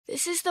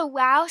This is the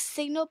Wow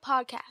Signal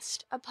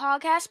Podcast, a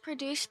podcast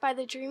produced by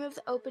the Dream of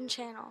the Open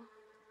channel.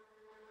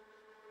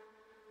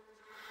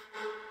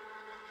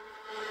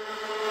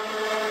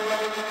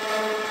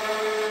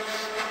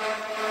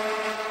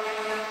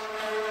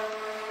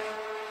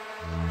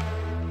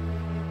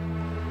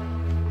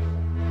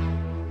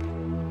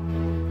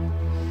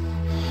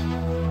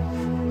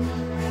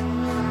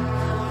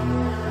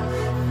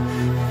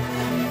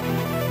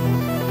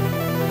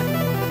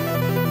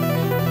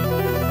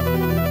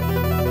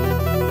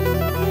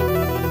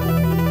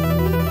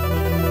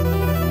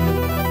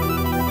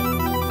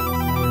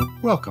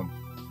 Welcome.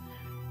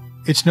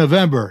 It's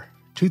November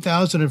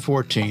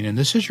 2014, and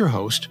this is your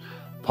host,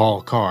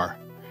 Paul Carr.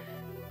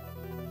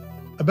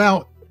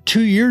 About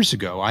 2 years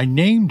ago, I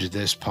named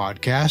this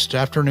podcast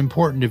after an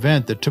important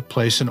event that took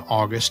place in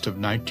August of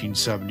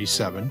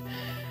 1977.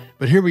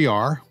 But here we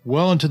are,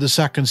 well into the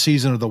second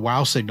season of the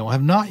Wow Signal,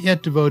 have not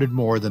yet devoted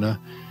more than a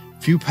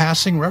few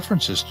passing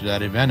references to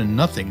that event and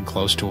nothing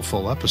close to a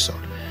full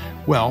episode.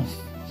 Well,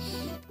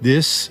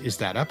 this is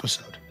that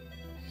episode.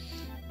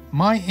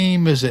 My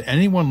aim is that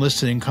anyone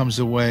listening comes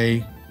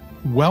away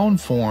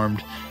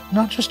well-informed,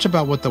 not just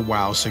about what the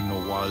Wow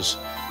Signal was,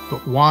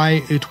 but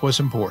why it was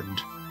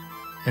important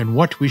and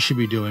what we should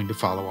be doing to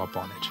follow up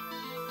on it.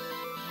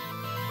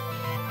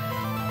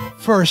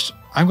 First,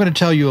 I'm going to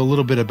tell you a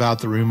little bit about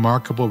the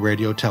remarkable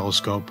radio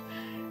telescope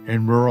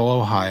in rural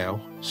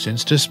Ohio,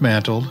 since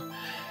dismantled,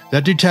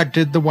 that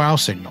detected the Wow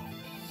Signal.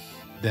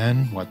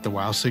 Then, what the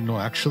Wow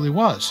Signal actually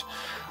was,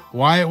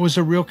 why it was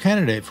a real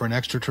candidate for an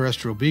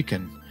extraterrestrial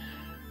beacon.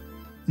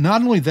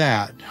 Not only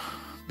that,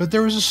 but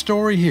there was a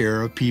story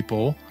here of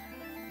people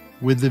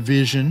with the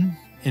vision,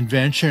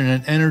 invention,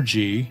 and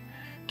energy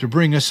to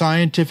bring a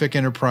scientific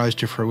enterprise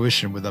to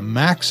fruition with a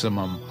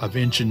maximum of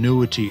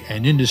ingenuity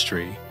and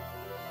industry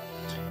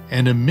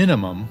and a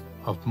minimum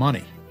of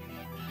money.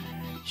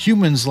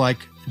 Humans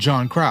like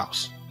John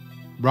Krause,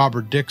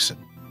 Robert Dixon,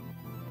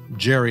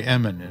 Jerry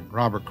Ehman, and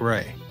Robert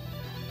Gray.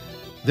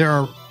 There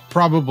are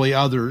probably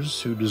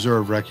others who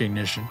deserve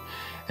recognition,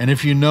 and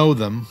if you know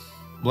them,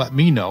 let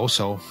me know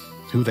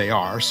who they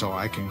are so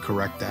I can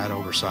correct that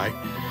oversight.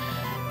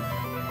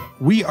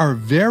 We are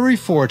very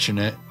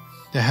fortunate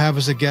to have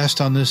as a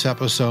guest on this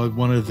episode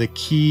one of the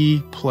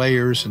key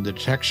players in the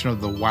detection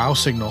of the Wow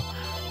Signal,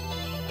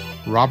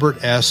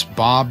 Robert S.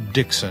 Bob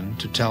Dixon,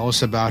 to tell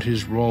us about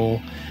his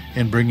role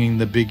in bringing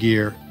the big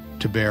ear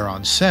to bear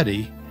on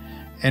SETI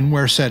and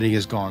where SETI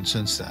has gone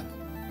since then.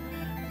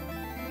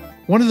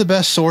 One of the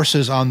best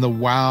sources on the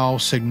Wow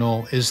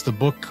Signal is the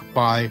book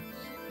by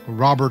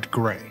Robert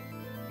Gray,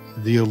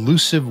 The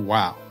Elusive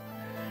Wow.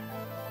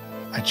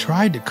 I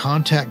tried to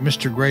contact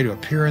Mr. Gray to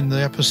appear in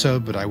the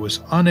episode, but I was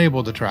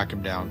unable to track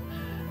him down.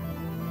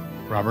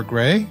 Robert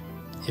Gray,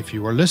 if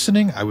you are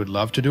listening, I would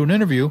love to do an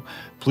interview.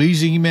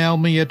 Please email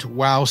me at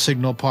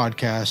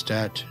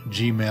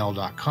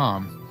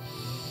wowsignalpodcast@gmail.com.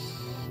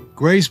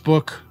 Gray's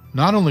book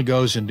not only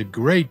goes into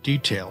great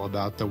detail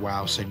about the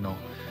Wow Signal,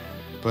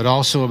 but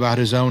also about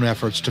his own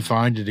efforts to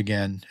find it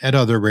again at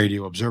other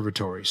radio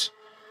observatories.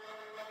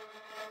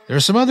 There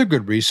are some other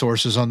good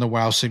resources on the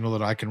Wow Signal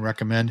that I can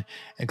recommend,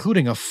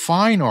 including a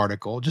fine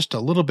article, just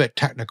a little bit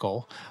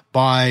technical,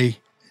 by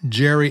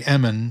Jerry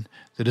Ehman,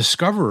 the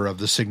discoverer of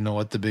the signal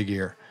at the Big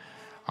Ear.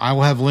 I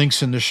will have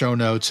links in the show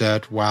notes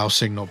at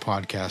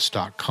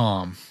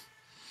wowsignalpodcast.com.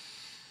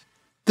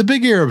 The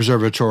Big Ear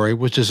Observatory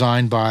was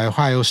designed by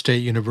Ohio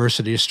State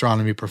University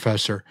astronomy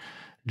professor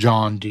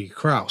John D.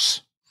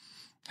 Krause.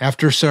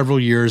 After several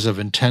years of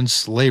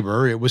intense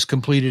labor, it was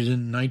completed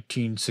in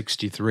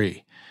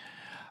 1963.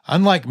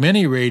 Unlike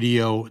many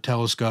radio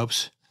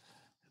telescopes,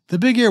 the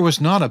Big Ear was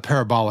not a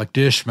parabolic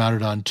dish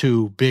mounted on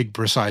two big,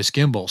 precise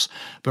gimbals,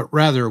 but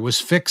rather was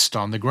fixed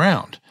on the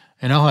ground.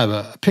 And I'll have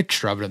a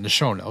picture of it in the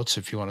show notes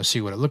if you want to see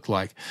what it looked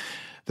like.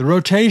 The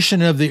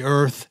rotation of the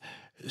Earth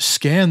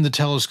scanned the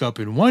telescope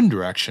in one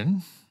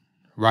direction,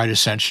 right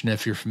ascension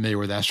if you're familiar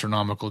with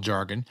astronomical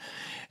jargon,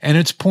 and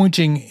its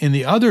pointing in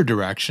the other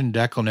direction,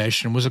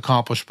 declination, was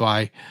accomplished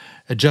by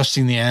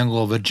adjusting the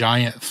angle of a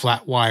giant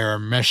flat wire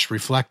mesh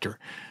reflector,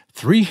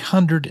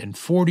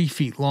 340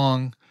 feet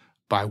long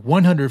by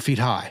 100 feet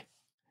high.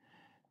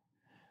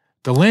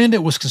 The land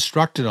it was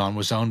constructed on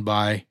was owned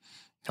by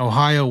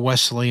Ohio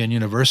Wesleyan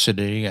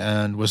University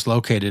and was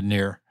located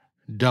near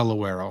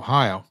Delaware,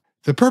 Ohio.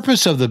 The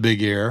purpose of the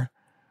Big Ear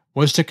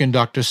was to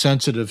conduct a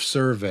sensitive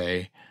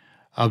survey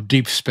of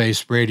deep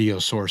space radio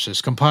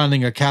sources,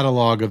 compiling a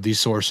catalog of these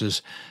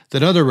sources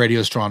that other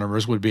radio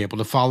astronomers would be able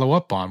to follow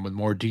up on with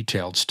more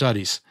detailed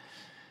studies.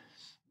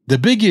 The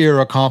Big Ear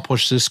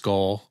accomplished this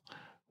goal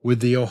with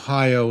the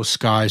Ohio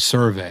Sky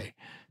Survey,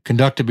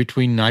 conducted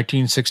between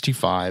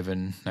 1965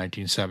 and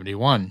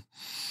 1971.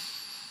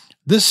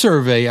 This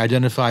survey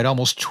identified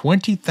almost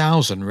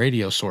 20,000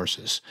 radio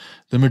sources,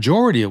 the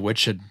majority of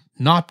which had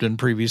not been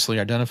previously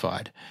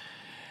identified.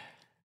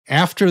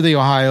 After the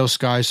Ohio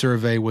Sky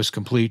Survey was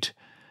complete,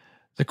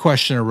 the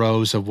question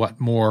arose of what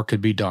more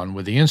could be done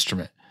with the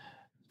instrument.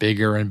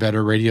 Bigger and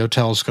better radio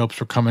telescopes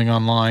were coming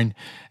online,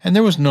 and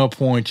there was no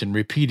point in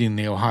repeating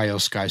the Ohio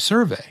Sky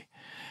Survey.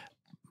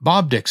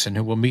 Bob Dixon,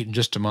 who we'll meet in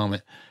just a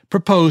moment,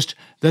 proposed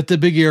that the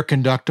Big Ear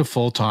conduct a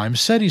full-time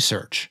SETI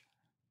search,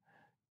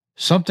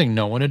 something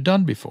no one had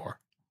done before.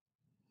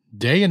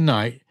 Day and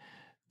night,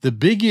 the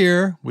Big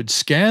Ear would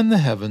scan the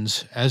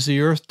heavens as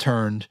the Earth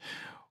turned,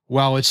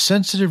 while its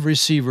sensitive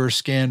receiver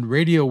scanned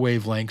radio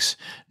wavelengths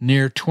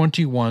near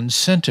 21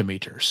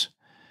 centimeters.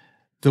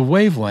 The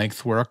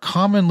wavelength where a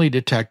commonly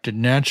detected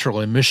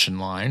natural emission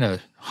line, a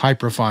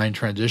hyperfine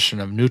transition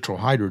of neutral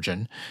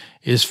hydrogen,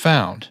 is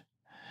found.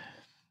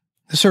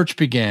 The search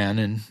began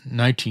in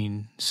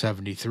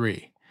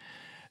 1973.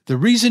 The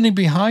reasoning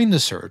behind the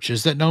search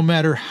is that no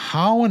matter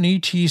how an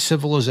ET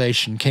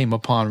civilization came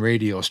upon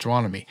radio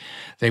astronomy,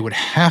 they would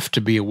have to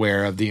be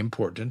aware of the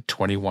important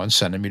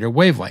 21-centimeter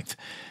wavelength.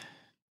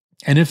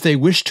 And if they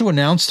wished to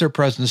announce their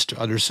presence to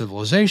other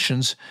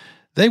civilizations,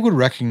 they would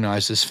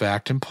recognize this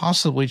fact and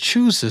possibly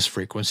choose this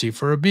frequency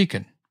for a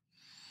beacon.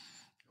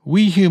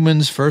 We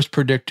humans first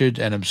predicted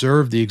and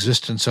observed the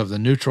existence of the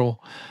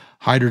neutral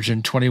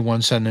hydrogen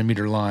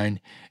 21-centimeter line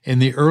in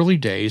the early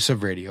days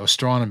of radio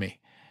astronomy,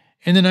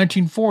 in the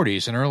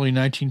 1940s and early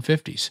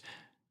 1950s.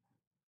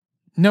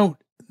 Note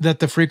that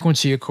the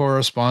frequency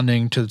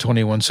corresponding to the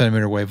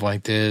 21-centimeter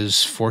wavelength is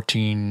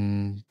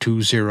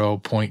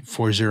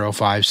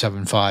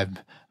 1420.40575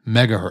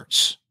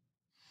 megahertz.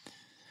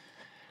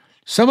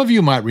 Some of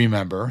you might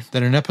remember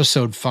that in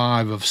Episode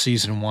 5 of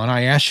Season 1,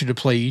 I asked you to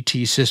play ET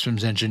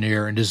systems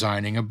engineer in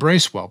designing a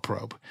Bracewell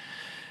probe.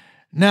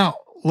 Now,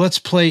 let's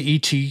play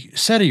ET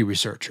SETI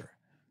researcher.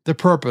 The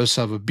purpose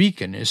of a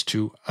beacon is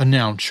to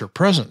announce your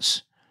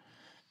presence.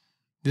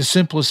 The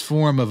simplest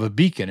form of a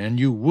beacon, and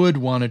you would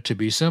want it to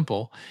be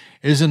simple,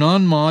 is an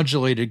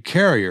unmodulated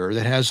carrier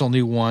that has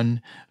only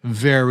one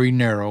very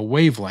narrow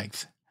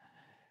wavelength.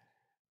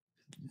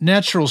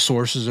 Natural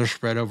sources are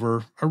spread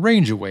over a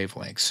range of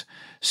wavelengths,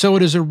 so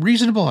it is a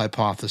reasonable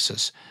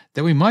hypothesis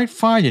that we might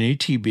find an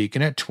ET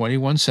beacon at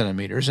 21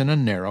 centimeters in a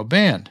narrow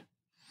band.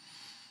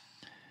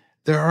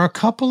 There are a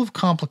couple of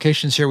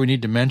complications here we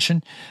need to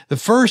mention. The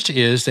first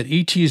is that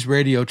ET's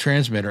radio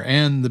transmitter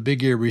and the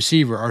Big Ear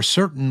receiver are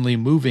certainly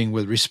moving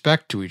with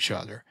respect to each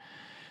other,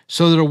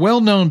 so that a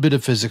well-known bit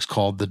of physics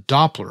called the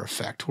Doppler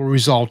effect will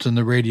result in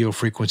the radio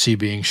frequency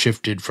being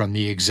shifted from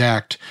the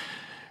exact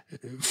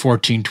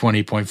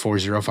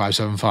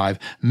 1420.40575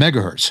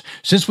 megahertz.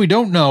 Since we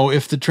don't know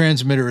if the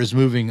transmitter is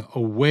moving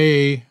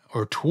away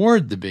or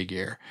toward the Big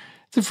Ear,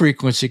 the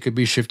frequency could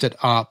be shifted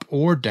up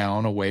or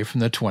down away from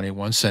the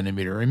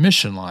 21-centimeter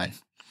emission line.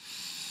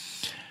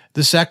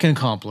 The second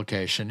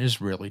complication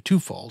is really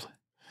twofold.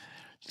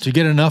 To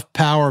get enough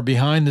power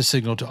behind the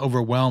signal to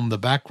overwhelm the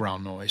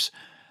background noise,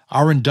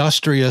 our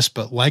industrious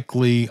but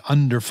likely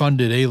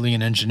underfunded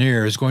alien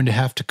engineer is going to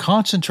have to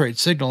concentrate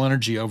signal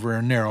energy over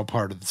a narrow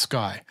part of the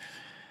sky.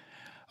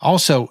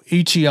 Also,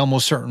 ET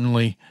almost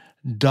certainly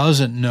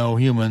doesn't know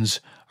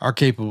humans are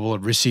capable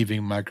of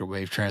receiving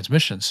microwave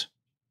transmissions.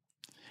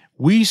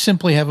 We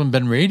simply haven't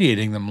been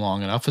radiating them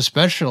long enough,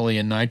 especially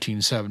in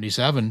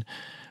 1977,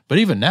 but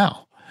even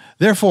now.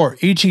 Therefore,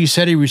 ET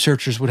SETI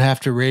researchers would have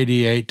to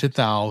radiate to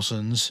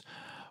thousands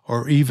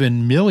or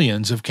even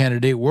millions of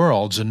candidate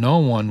worlds, and no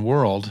one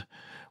world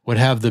would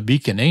have the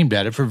beacon aimed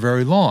at it for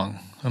very long,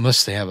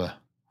 unless they have a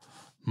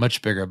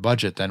much bigger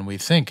budget than we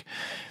think.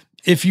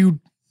 If you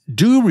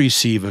do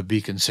receive a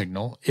beacon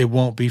signal, it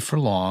won't be for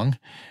long,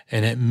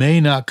 and it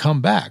may not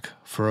come back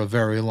for a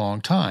very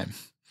long time.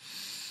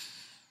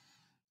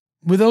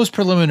 With those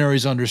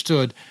preliminaries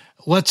understood,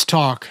 let's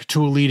talk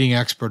to a leading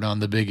expert on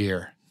the Big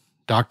Ear,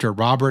 Dr.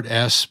 Robert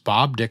S.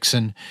 Bob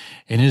Dixon,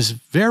 in his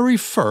very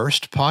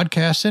first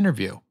podcast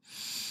interview.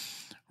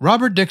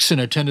 Robert Dixon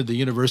attended the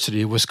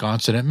University of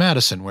Wisconsin at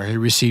Madison, where he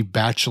received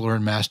bachelor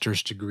and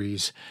master's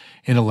degrees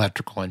in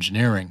electrical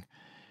engineering.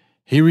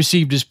 He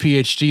received his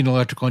Ph.D. in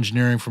electrical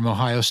engineering from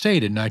Ohio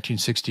State in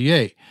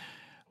 1968,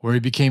 where he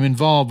became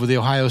involved with the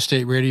Ohio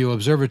State Radio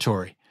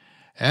Observatory.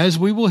 As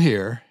we will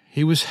hear,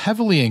 he was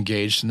heavily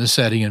engaged in the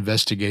SETI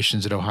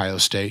investigations at Ohio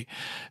State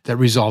that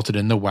resulted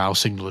in the WOW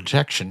signal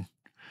detection.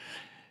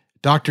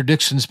 Dr.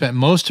 Dixon spent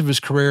most of his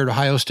career at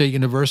Ohio State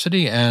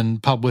University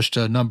and published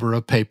a number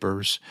of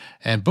papers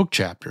and book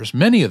chapters,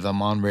 many of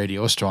them on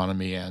radio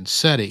astronomy and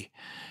SETI.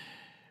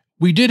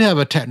 We did have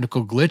a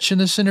technical glitch in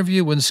this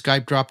interview when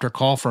Skype dropped our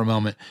call for a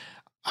moment.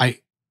 I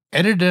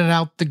edited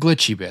out the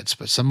glitchy bits,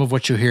 but some of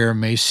what you hear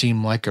may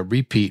seem like a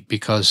repeat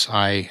because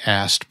I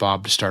asked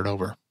Bob to start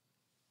over.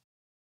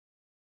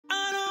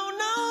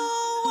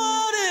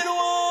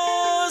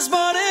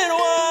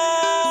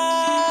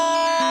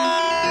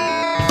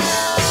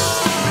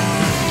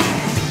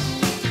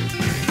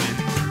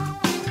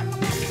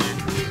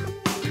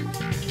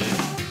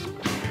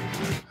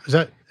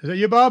 Is that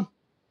you, Bob?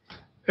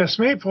 It's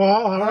me,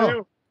 Paul. How are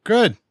you?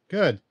 Good.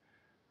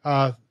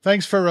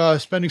 Thanks for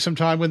spending some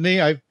time with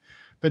me. I've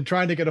been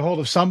trying to get a hold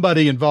of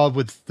somebody involved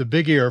with the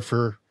Big Ear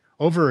for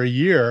over a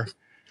year.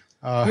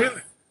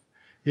 Really?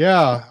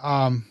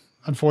 Yeah.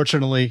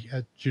 Unfortunately,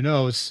 as you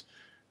know,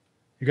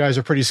 you guys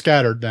are pretty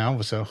scattered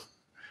now. So,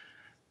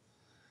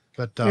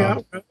 but yeah,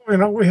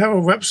 we have a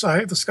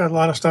website that's got a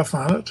lot of stuff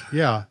on it.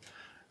 Yeah.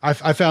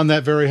 I found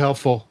that very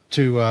helpful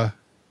to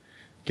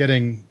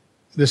getting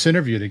this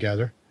interview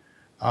together.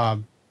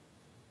 I'd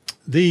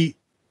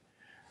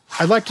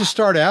like to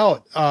start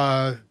out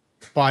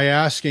by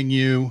asking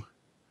you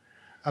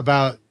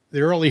about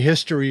the early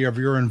history of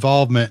your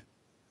involvement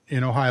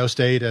in Ohio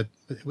State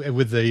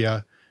with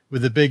the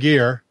Big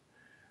Ear,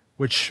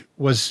 which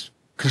was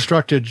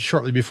constructed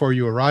shortly before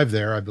you arrived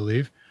there, I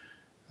believe.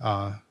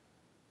 When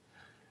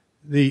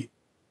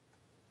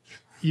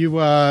you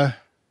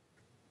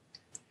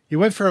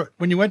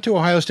went to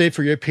Ohio State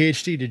for your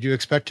PhD, did you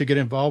expect to get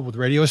involved with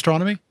radio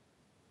astronomy?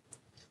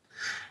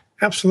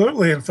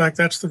 Absolutely. In fact,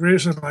 that's the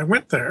reason I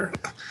went there.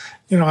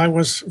 I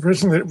was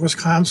originally at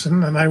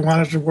Wisconsin, and I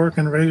wanted to work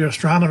in radio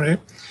astronomy.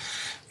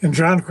 And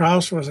John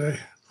Krause was a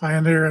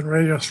pioneer in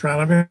radio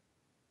astronomy.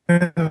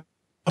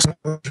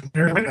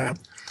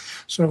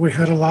 So we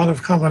had a lot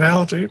of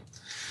commonality.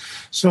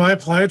 So I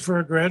applied for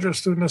a graduate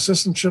student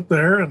assistantship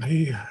there, and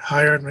he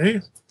hired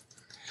me.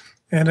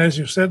 And as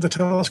you said, the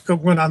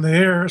telescope went on the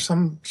air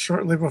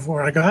shortly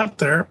before I got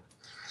there.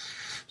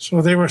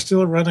 So they were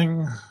still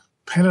running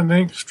pen and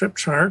ink strip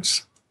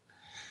charts.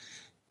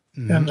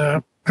 Mm-hmm.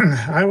 And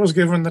I was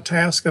given the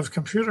task of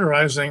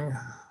computerizing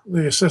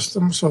the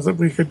system so that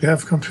we could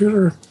have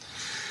computer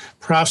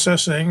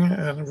processing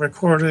and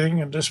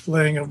recording and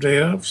displaying of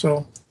data.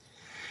 So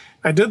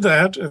I did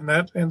that, and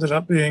that ended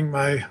up being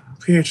my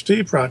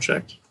PhD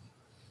project.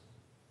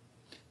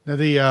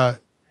 Now,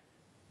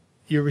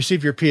 you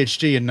received your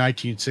PhD in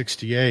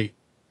 1968.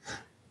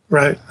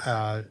 Right.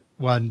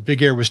 When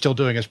Big Ear was still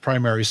doing its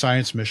primary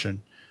science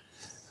mission.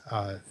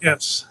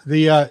 Yes.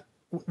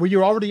 Were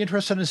you already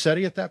interested in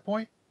SETI at that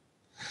point?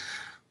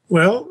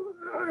 Well,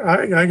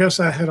 I guess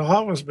I had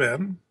always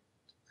been,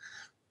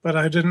 but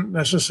I didn't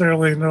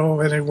necessarily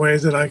know any way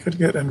that I could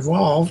get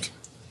involved.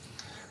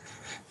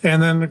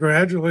 And then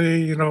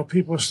gradually,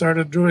 people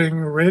started doing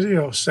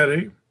radio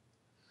SETI,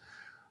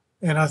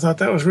 and I thought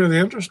that was really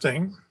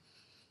interesting.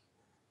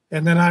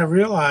 And then I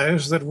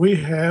realized that we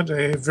had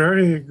a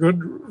very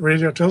good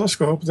radio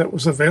telescope that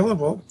was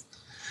available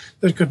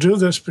that could do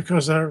this,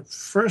 because our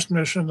first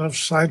mission of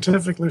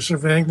scientifically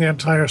surveying the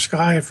entire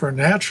sky for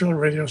natural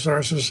radio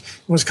sources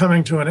was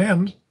coming to an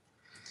end.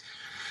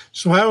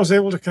 So I was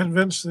able to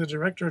convince the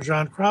director,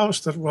 John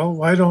Krause, that, well,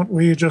 why don't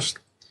we just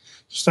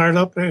start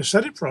up a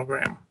SETI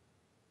program?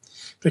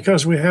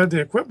 Because we had the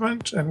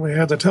equipment and we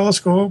had the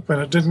telescope,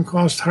 and it didn't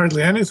cost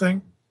hardly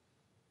anything.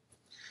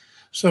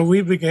 So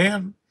we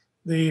began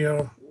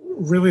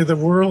really the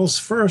world's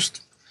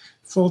first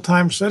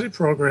full-time SETI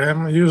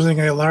program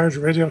using a large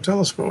radio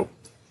telescope.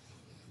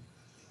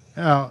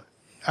 Now,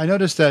 I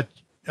noticed that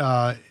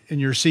in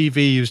your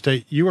CV you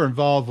state you were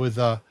involved with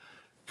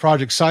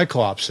Project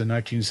Cyclops in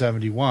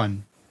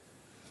 1971,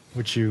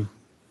 which you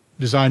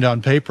designed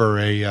on paper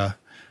a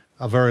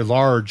very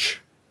large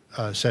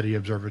SETI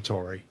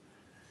observatory.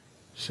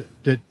 So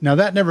now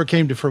that never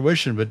came to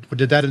fruition, but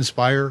did that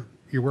inspire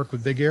your work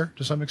with Big Ear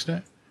to some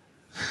extent?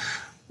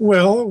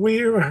 Well, we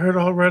had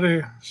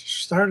already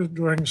started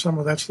doing some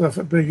of that stuff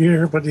at Big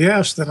Ear, but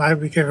yes, then I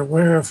became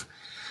aware of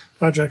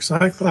Project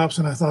Cyclops,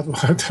 and I thought,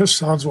 well, this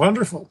sounds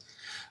wonderful.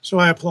 So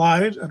I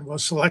applied and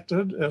was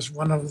selected as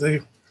one of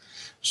the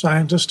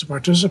scientists to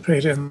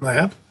participate in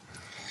that.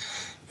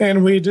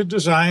 And we did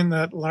design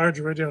that large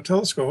radio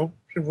telescope.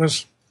 It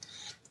was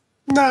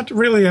not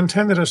really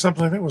intended as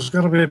something that was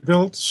going to be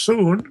built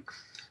soon,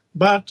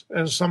 but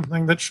as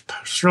something that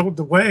showed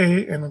the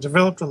way and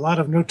developed a lot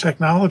of new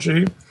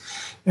technology.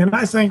 And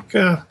I think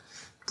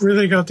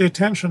really got the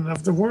attention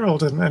of the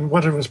world and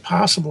what it was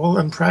possible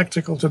and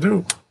practical to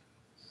do.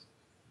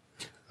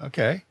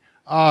 Okay.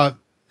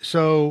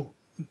 So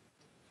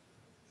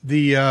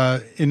in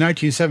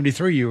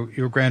 1973, you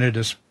were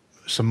granted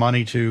some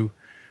money to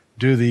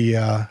do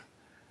the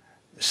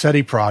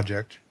SETI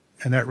project,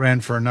 and that ran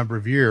for a number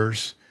of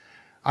years.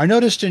 I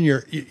noticed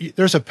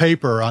there's a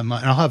paper, and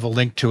I'll have a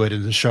link to it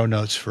in the show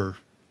notes for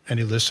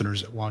any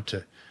listeners that want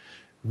to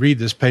read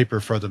this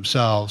paper for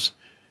themselves.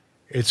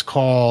 It's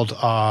called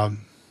the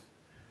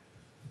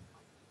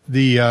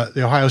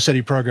Ohio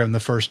SETI Program in the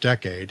First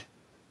Decade,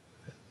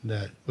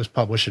 that was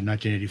published in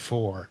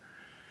 1984.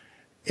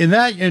 In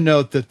that, you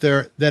note that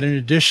in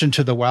addition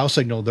to the WOW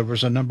signal, there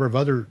was a number of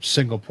other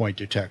single point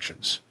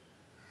detections.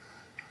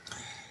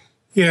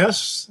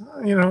 Yes,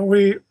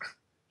 we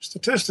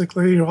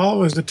statistically you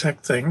always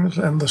detect things,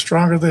 and the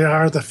stronger they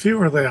are, the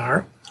fewer they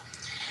are.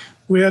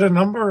 We had a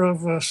number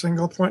of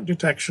single point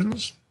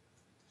detections,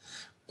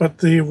 but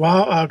the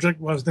WOW object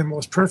was the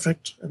most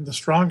perfect and the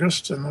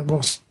strongest and the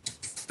most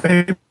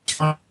famous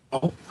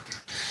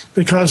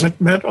because it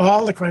met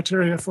all the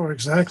criteria for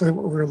exactly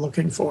what we were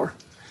looking for.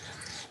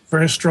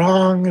 Very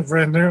strong,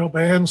 very narrow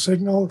band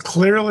signal,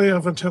 clearly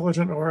of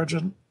intelligent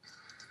origin.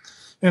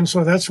 And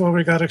so that's why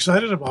we got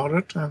excited about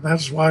it, and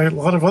that's why a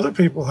lot of other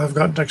people have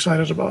gotten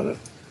excited about it.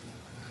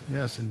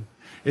 Yes, and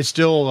it's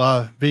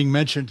still being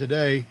mentioned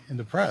today in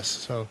the press.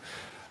 So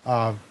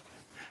now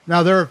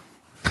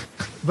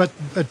but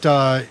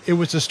it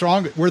was a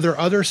strong. Were there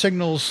other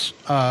signals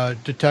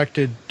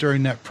detected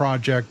during that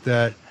project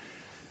that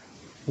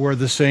were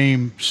the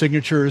same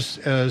signatures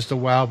as the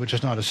WOW, but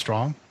just not as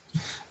strong?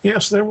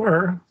 Yes, there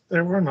were.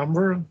 There were a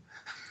number.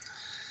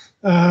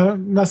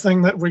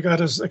 Nothing that we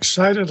got as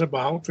excited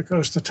about,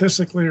 because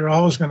statistically you're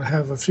always going to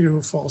have a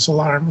few false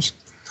alarms.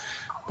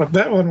 But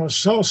that one was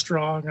so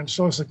strong and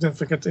so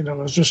significant,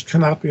 it just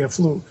cannot be a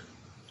fluke.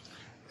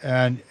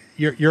 And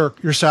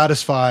you're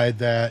satisfied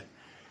that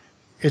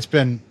it's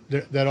been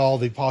that all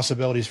the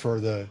possibilities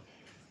for the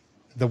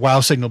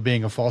WOW signal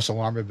being a false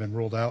alarm have been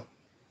ruled out?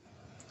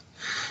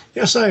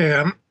 Yes, I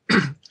am.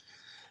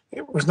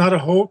 It was not a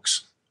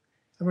hoax.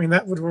 I mean,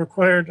 that would have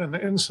required an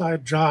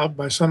inside job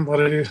by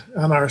somebody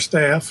on our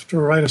staff to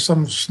write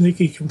some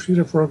sneaky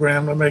computer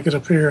program to make it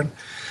appear,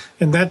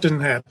 and that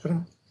didn't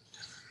happen.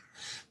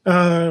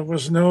 There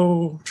was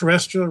no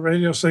terrestrial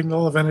radio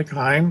signal of any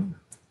kind.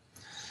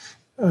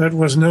 It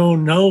was no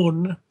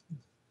known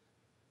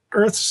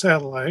Earth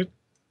satellite.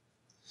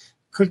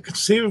 Could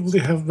conceivably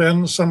have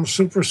been some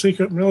super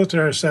secret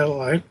military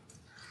satellite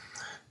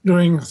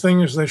doing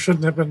things they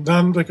shouldn't have been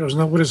done, because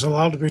nobody's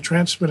allowed to be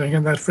transmitting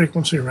in that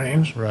frequency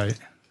range. Right.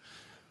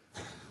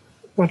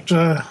 But,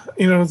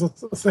 the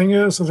thing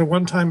is, as a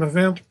one-time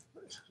event,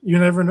 you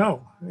never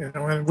know.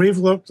 And we've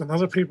looked, and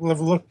other people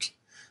have looked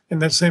in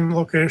that same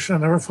location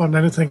and never found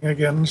anything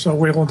again, so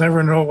we will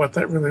never know what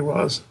that really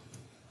was.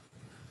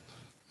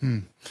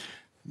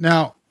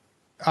 Now,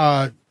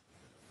 are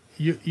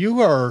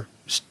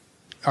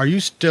you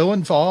still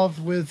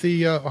involved with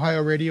the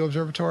Ohio Radio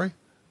Observatory?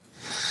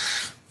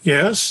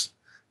 Yes.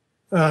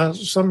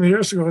 Some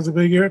years ago, the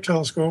Big Ear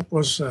telescope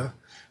was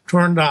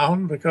torn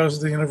down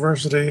because the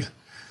university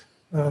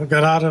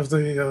got out of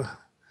the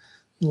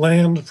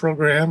land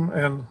program,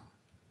 and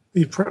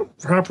the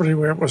property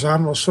where it was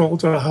on was sold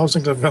to a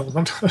housing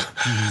development.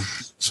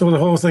 Mm-hmm. So the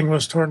whole thing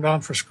was torn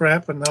down for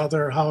scrap, and now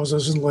there are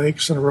houses and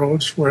lakes and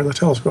roads where the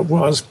telescope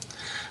was.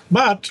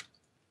 But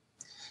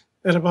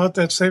at about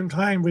that same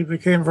time, we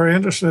became very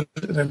interested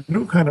in a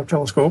new kind of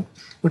telescope,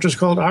 which is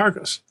called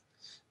Argus.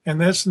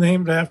 And that's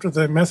named after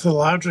the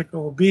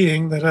mythological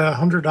being that had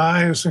 100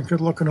 eyes and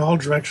could look in all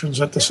directions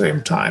at the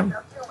same time.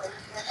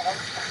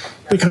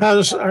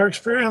 Because our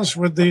experience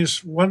with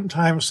these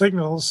one-time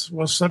signals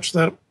was such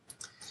that,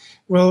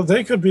 well,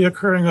 they could be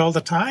occurring all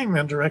the time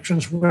in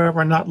directions where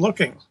we're not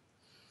looking,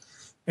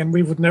 and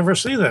we would never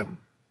see them.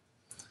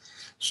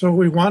 So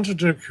we wanted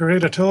to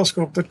create a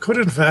telescope that could,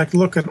 in fact,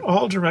 look in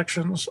all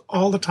directions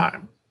all the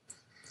time.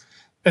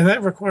 And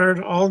that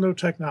required all new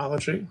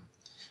technology.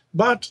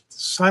 But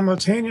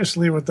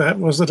simultaneously with that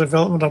was the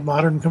development of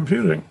modern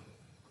computing,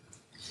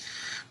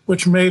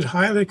 which made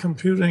highly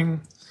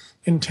computing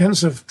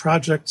intensive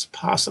projects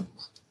possible.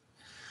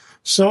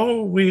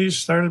 So we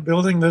started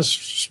building this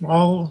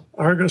small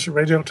Argus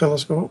radio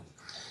telescope,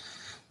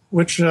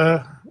 which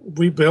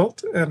we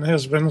built and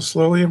has been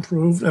slowly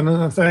improved, and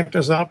in fact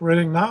is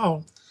operating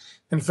now.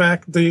 In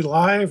fact, the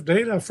live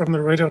data from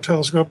the radio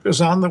telescope is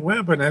on the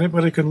web, and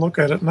anybody can look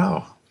at it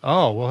now.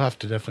 Oh, we'll have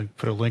to definitely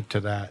put a link to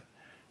that.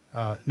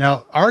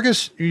 Now,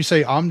 Argus, you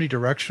say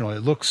omnidirectional.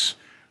 It looks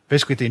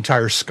basically at the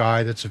entire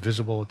sky that's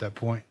visible at that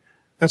point.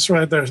 That's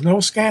right. There's no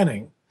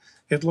scanning.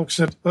 It looks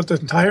at the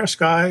entire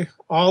sky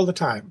all the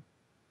time.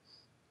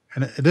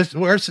 And is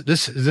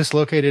this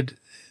located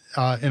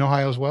in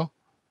Ohio as well?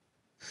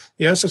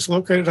 Yes, it's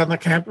located on the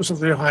campus of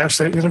The Ohio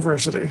State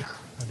University.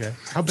 Okay.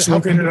 It's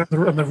located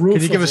on the roof.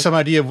 Can you give us some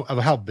idea of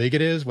how big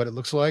it is, what it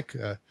looks like?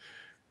 Or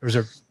is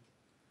there?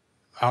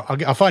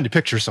 I'll find a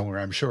picture somewhere,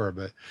 I'm sure,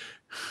 but.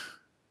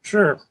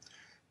 Sure.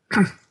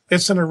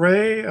 It's an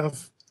array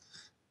of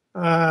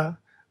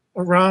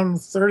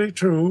around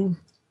 32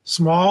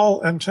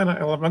 small antenna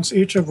elements,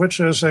 each of which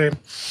is a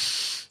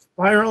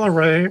spiral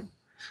array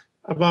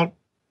about,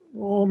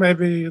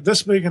 maybe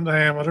this big in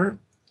diameter,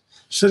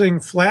 sitting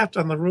flat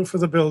on the roof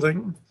of the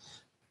building.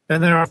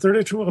 And there are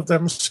 32 of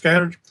them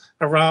scattered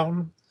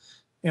around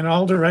in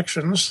all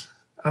directions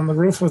on the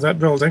roof of that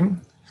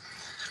building.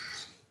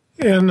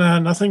 And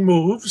nothing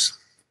moves.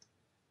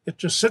 It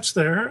just sits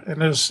there,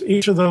 and as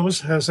each of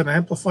those has an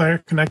amplifier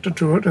connected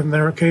to it, and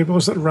there are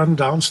cables that run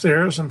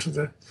downstairs into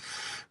the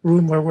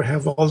room where we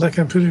have all the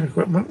computing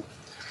equipment.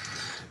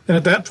 And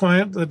at that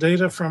point, the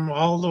data from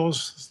all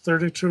those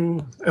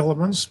 32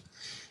 elements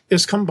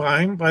is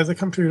combined by the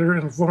computer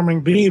in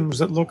forming beams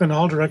that look in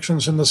all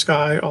directions in the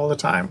sky all the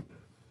time.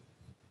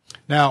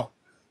 Now,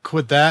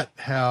 could that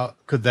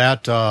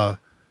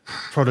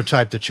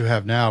prototype that you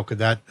have now, could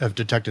that have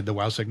detected the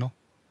WOW signal?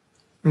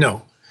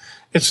 No,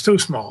 it's too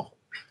small.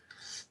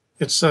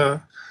 It's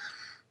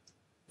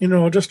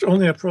just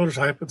only a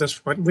prototype at this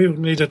point. We would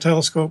need a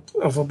telescope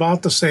of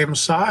about the same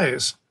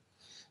size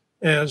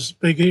as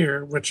Big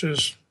Ear, which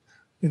is,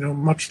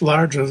 much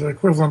larger, the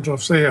equivalent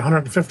of, say, a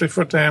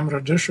 150-foot diameter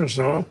dish or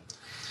so.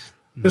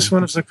 Mm-hmm. This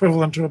one is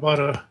equivalent to about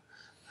a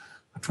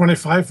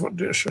 25-foot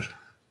dish.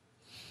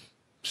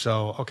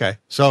 So, okay.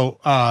 So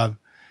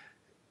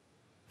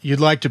you'd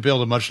like to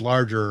build a much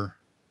larger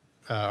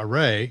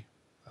array,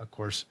 of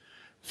course.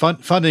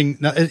 Funding,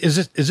 now,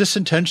 is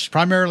this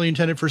primarily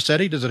intended for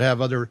SETI? Does it have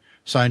other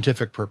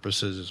scientific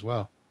purposes as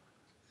well?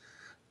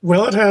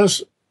 Well, it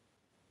has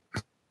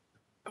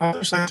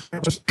other side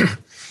is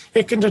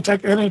it can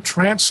detect any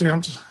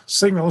transient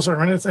signals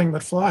or anything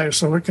that flies.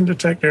 So it can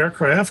detect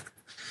aircraft.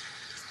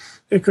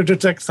 It could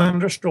detect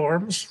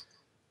thunderstorms.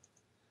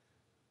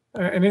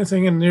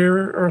 Anything in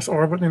near Earth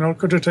orbit, it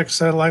could detect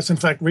satellites. In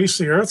fact, we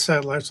see Earth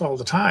satellites all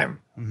the time.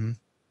 Mm-hmm.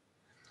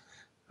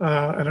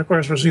 And of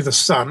course, we see the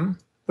sun,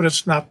 but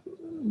it's not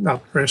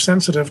very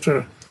sensitive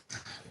to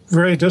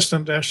very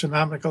distant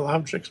astronomical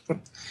objects. But,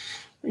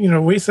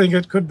 we think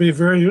it could be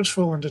very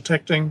useful in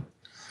detecting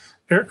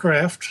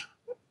aircraft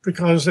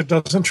because it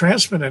doesn't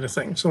transmit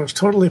anything. So it's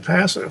totally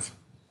passive.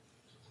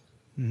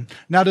 Mm-hmm.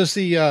 Now,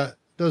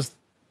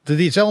 do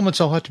these elements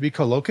all have to be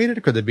co-located,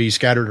 or could they be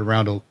scattered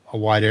around a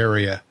wide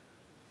area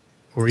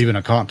or even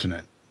a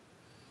continent?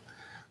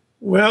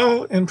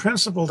 Well, in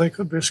principle, they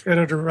could be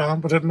scattered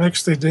around, but it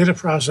makes the data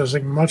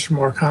processing much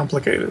more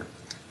complicated.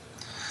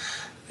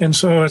 And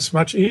so it's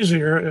much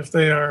easier if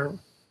they are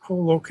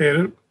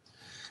co-located.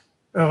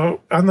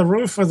 On the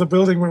roof of the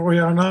building where we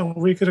are now,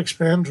 we could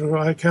expand to,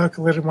 I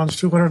calculated once,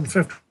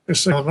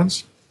 256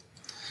 elements.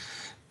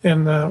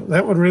 And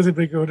that would really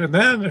be good. And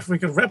then if we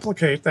could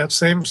replicate that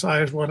same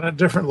size one at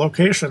different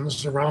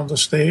locations around the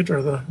state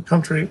or the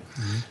country,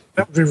 mm-hmm.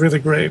 that would be really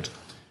great.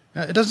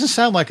 It doesn't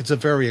sound like it's a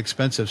very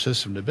expensive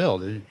system to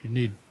build. You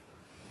need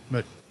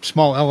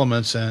small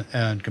elements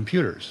and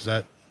computers. Is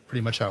that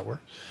pretty much how it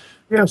works?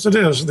 Yes, it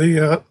is.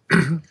 The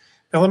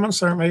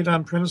elements are made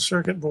on printed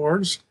circuit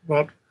boards,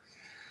 about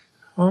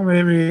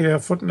maybe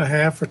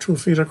 1.5 feet or 2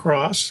 feet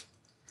across.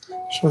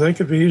 So they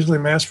could be easily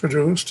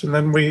mass-produced. And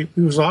then we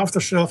use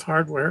off-the-shelf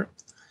hardware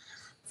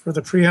for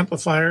the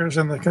preamplifiers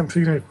and the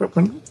computing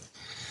equipment.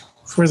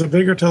 For the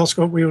bigger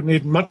telescope, we would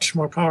need much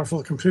more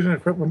powerful computing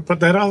equipment, but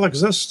that all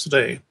exists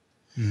today.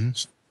 Mm-hmm.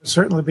 So it would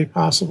certainly be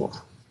possible.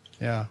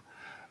 Yeah.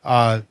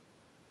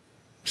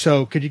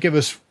 So could you give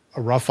us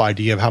a rough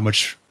idea of how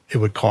much it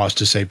would cost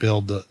to, say,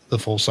 build the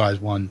full-size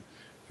one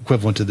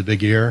equivalent to the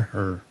Big Ear?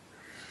 Or?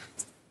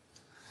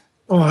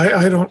 Well,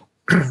 I don't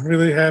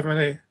really have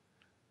any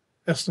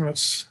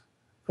estimates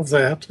of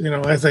that.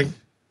 I think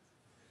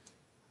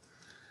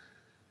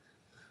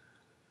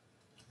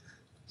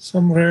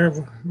somewhere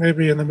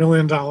maybe in the $1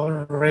 million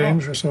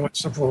range or so, I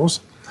suppose.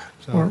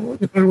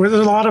 There's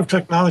a lot of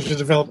technology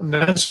development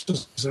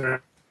necessary.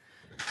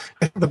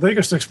 I think the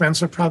biggest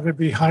expense would probably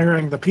be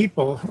hiring the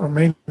people, or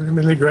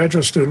mainly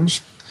graduate students,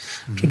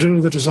 mm-hmm. to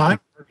do the design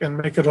work and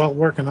make it all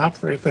work and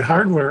operate. The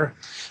hardware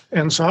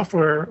and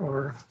software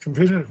or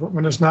computing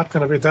equipment is not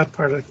going to be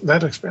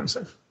that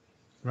expensive.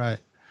 Right.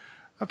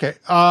 Okay.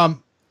 I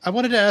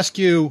wanted to ask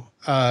you,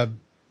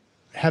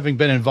 having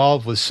been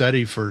involved with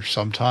SETI for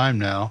some time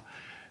now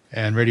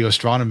and radio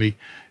astronomy,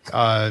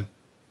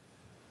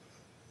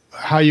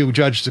 how you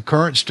judge the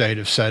current state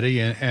of SETI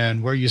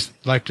and where you'd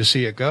like to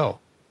see it go.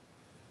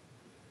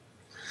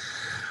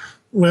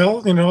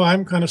 Well,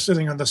 I'm kind of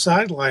sitting on the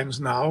sidelines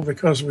now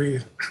because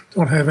we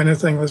don't have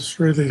anything that's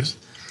really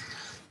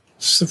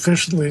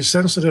sufficiently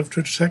sensitive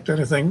to detect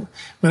anything.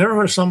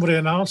 Whenever somebody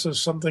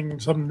announces some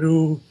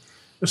new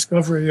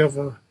discovery of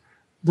a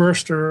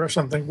burster or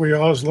something, we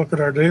always look at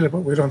our data,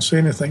 but we don't see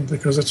anything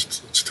because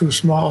it's too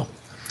small.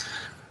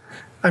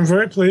 I'm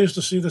very pleased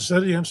to see the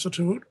SETI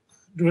Institute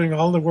doing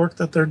all the work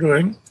that they're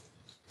doing.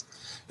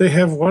 They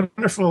have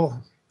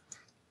wonderful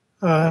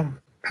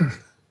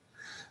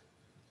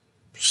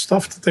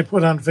stuff that they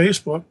put on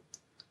Facebook,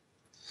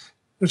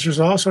 which is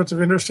all sorts of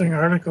interesting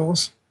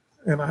articles,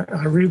 and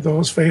I read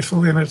those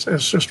faithfully, and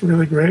it's just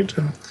really great.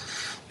 And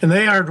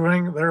they are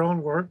doing their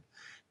own work.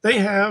 They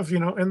have,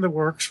 in the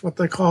works what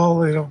they call,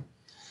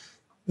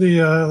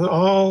 the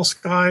All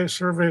Sky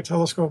Survey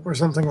Telescope or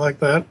something like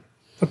that,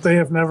 but they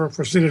have never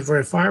proceeded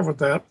very far with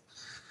that.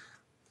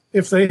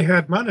 If they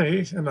had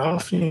money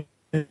enough, which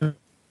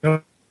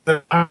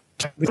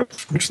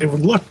they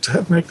would look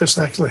to make this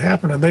actually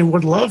happen, and they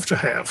would love to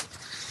have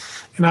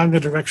an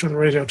omnidirectional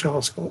radio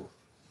telescope.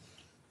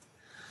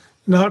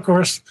 Now, of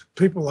course,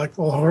 people like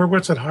Paul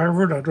Horowitz at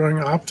Harvard are doing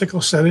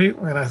optical SETI,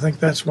 and I think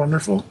that's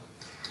wonderful.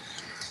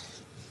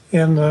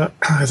 And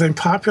I think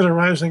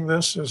popularizing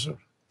this is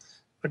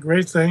a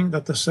great thing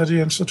that the SETI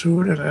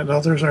Institute and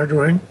others are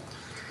doing.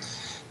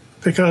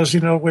 Because,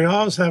 we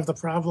always have the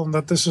problem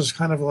that this is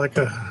kind of like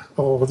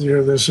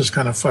this is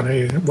kind of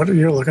funny. What are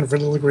you looking for,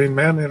 little green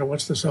men?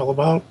 What's this all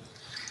about?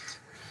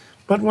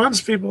 But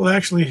once people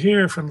actually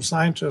hear from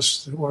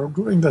scientists who are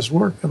doing this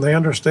work and they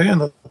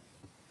understand that.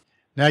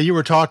 Now, you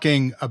were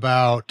talking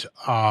about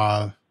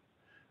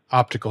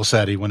optical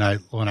SETI when I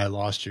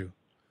lost you.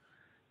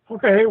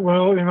 Okay,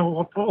 well,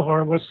 what Paul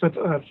Horowitz at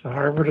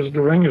Harvard is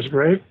doing is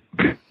great.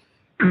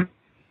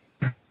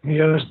 He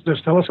has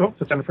this telescope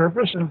that's on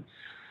purpose and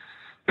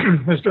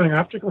is doing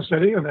optical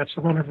SETI, and that's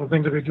a wonderful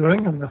thing to be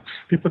doing. And the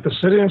people at the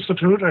SETI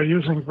Institute are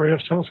using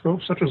various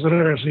telescopes, such as the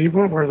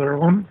Arecibo or their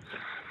own,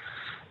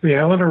 the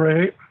Allen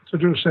Array, to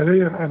do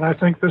SETI. And I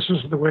think this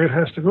is the way it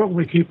has to go.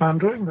 We keep on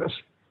doing this.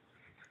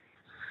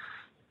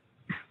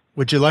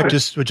 Would you like to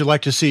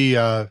see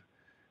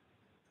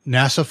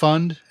NASA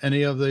fund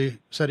any of the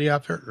SETI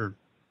effort?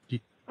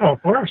 Oh,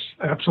 of course,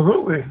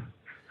 absolutely.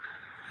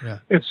 Yeah,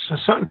 it's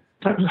something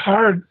it's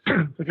hard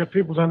to get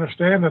people to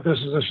understand that this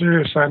is a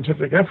serious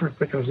scientific effort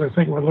because they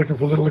think we're looking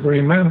for little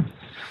green men.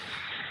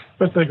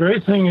 But the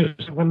great thing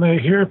is when they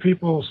hear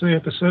people, say,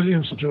 at the SETI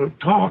Institute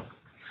talk,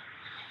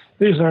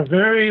 these are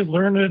very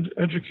learned,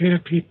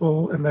 educated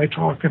people, and they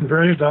talk in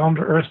very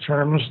down-to-earth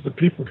terms that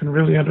people can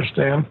really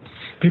understand.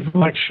 People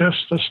like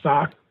Shasta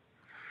Stock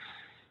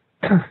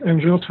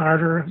and Jill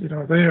Tarter,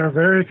 they are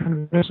very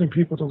convincing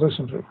people to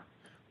listen to.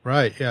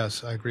 Right.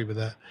 Yes, I agree with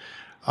that.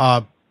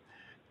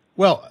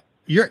 Well,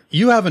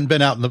 you haven't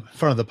been out in the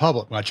front of the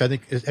public much. I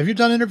think. Have you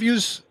done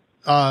interviews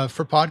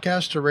for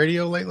podcast or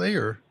radio lately,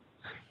 or?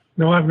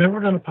 No, I've never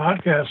done a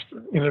podcast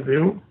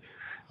interview.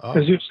 Oh.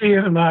 As you see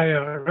in my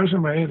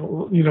resume,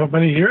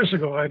 many years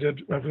ago I've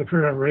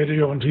appeared on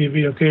radio and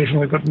TV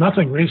occasionally, but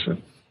nothing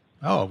recent.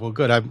 Oh, well,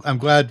 good. I'm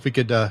glad we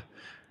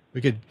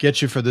could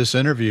get you for this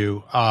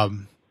interview.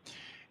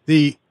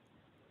 Is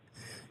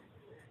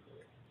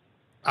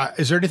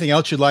there anything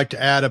else you'd like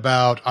to add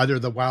about either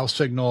the WOW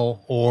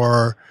signal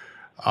or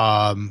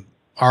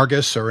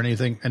Argus or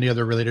any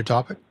other related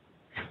topic?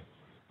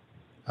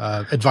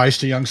 Advice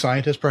to young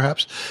scientists,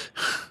 perhaps?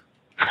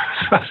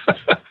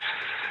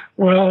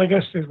 Well, I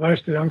guess the advice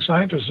to young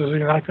scientists is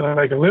you're not going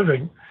to make a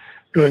living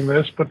doing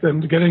this, but then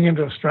getting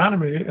into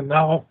astronomy, and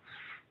now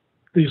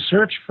the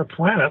search for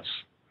planets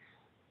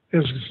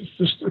is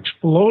just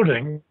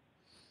exploding.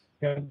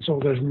 And so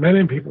there's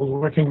many people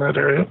working in that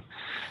area,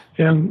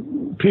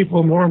 and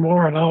people more and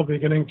more are now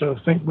beginning to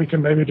think we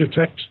can maybe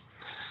detect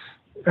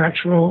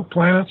actual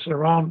planets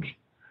around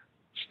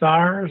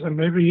stars and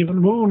maybe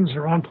even moons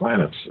around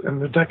planets, and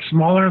detect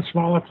smaller and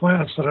smaller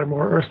planets that are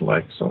more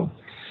Earth-like.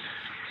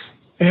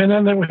 And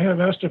then we have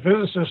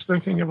astrophysicists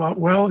thinking about,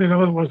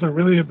 was there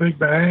really a Big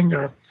Bang,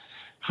 or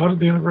how did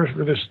the universe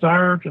really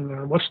start,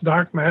 and what's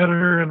dark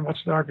matter and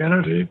what's dark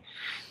energy?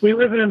 We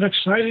live in an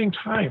exciting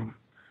time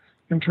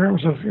in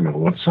terms of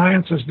what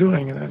science is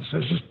doing, and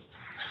it's just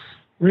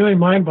really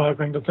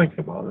mind-boggling to think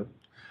about it.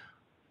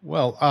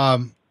 Well,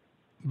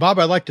 Bob,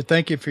 I'd like to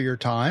thank you for your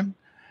time,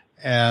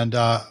 and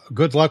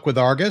good luck with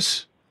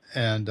Argus,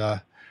 and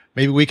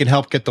maybe we can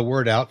help get the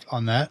word out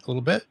on that a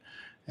little bit,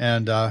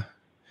 and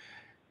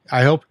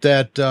I hope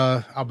that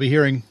I'll be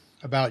hearing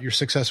about your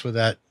success with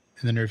that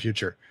in the near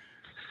future.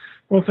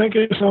 Well, thank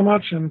you so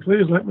much, and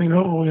please let me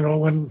know,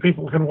 when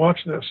people can watch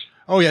this.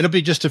 Oh, yeah,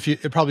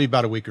 it'll probably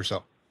about a week or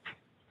so.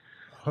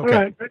 Okay.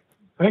 All right.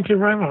 Thank you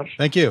very much.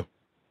 Thank you.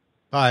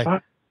 Bye.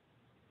 Bye.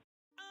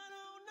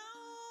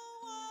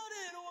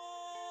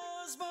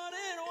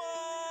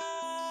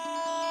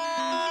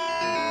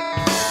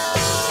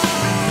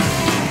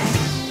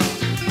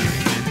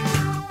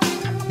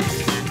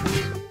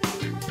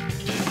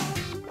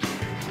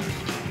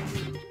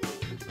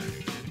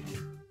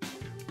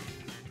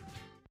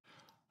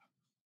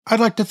 I'd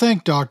like to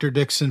thank Dr.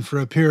 Dixon for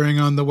appearing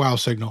on the WOW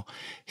signal.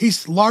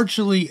 He's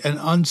largely an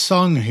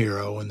unsung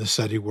hero in the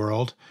SETI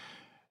world,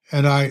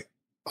 and I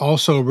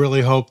also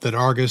really hope that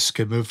Argus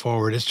can move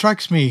forward. It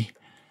strikes me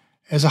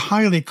as a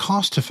highly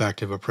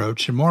cost-effective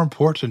approach, and more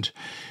important,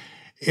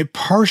 it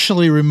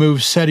partially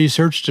removes SETI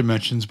search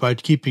dimensions by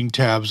keeping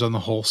tabs on the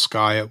whole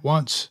sky at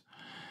once.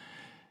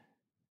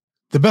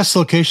 The best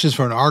locations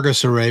for an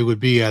Argus array would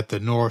be at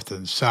the north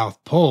and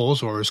south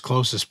poles, or as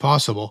close as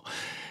possible,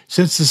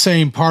 since the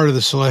same part of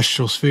the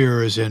celestial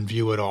sphere is in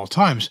view at all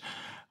times.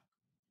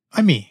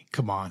 I mean,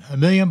 come on, $1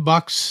 million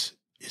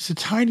is a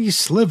tiny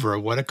sliver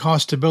of what it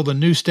costs to build a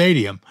new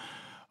stadium,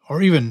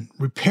 or even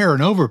repair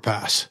an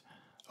overpass.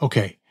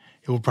 Okay,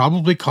 it will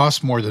probably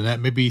cost more than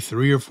that, maybe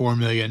 $3 or $4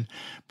 million,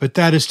 but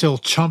that is still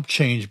chump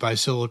change by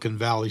Silicon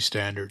Valley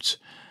standards.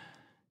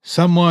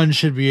 Someone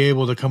should be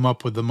able to come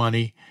up with the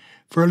money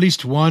for at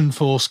least one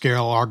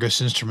full-scale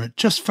Argus instrument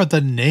just for the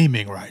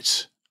naming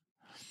rights.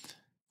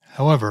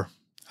 However,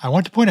 I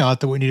want to point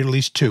out that we need at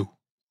least two.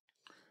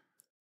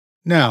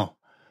 Now,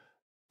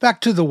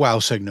 back to the WOW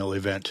signal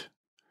event.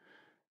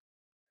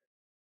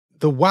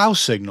 The WOW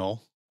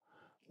signal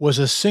was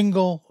a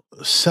single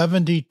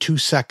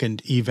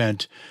 72-second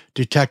event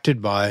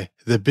detected by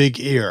the Big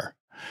Ear,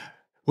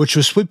 which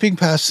was sweeping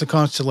past the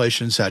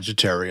constellation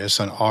Sagittarius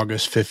on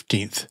August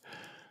 15th,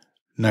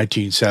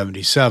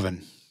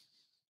 1977.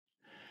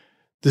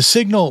 The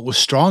signal was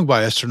strong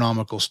by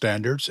astronomical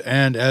standards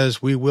and,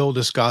 as we will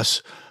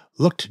discuss,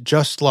 looked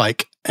just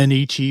like an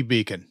ET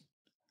beacon.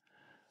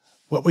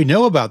 What we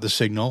know about the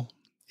signal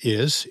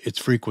is its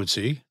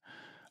frequency,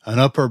 an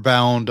upper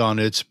bound on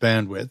its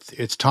bandwidth,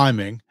 its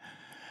timing,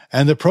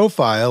 and the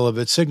profile of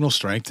its signal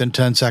strength in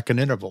 10-second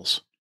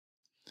intervals.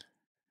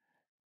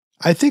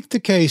 I think the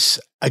case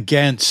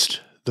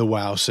against the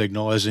WOW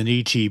signal as an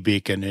ET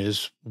beacon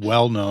is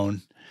well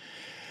known.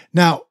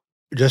 Now,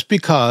 just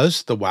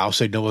because the WOW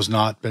signal has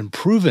not been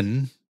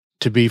proven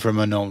to be from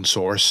a known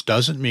source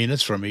doesn't mean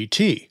it's from ET.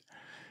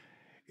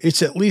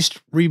 It's at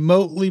least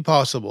remotely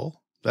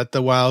possible that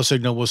the WOW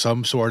signal was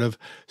some sort of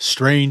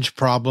strange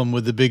problem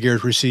with the Big Ear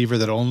receiver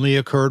that only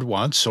occurred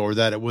once, or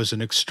that it was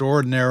an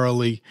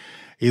extraordinarily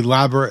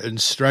elaborate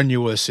and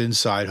strenuous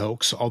inside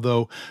hoax,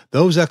 although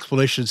those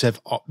explanations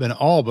have been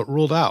all but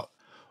ruled out.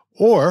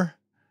 Or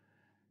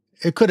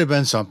it could have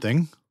been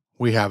something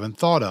we haven't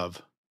thought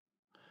of.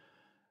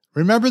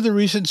 Remember the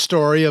recent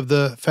story of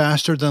the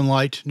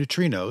faster-than-light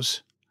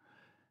neutrinos?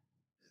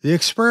 The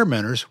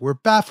experimenters were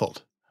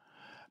baffled,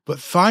 but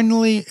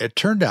finally it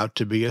turned out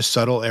to be a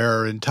subtle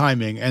error in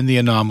timing and the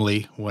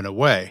anomaly went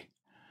away.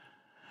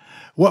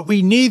 What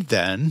we need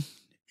then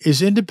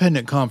is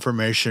independent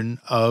confirmation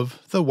of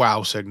the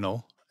wow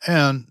signal,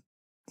 and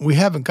we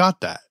haven't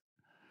got that.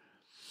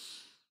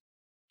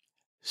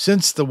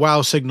 Since the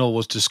wow signal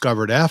was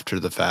discovered after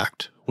the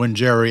fact, when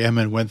Jerry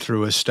Ehman went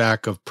through a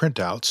stack of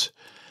printouts,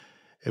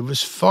 it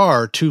was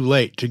far too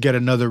late to get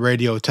another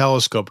radio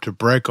telescope to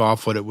break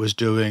off what it was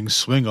doing,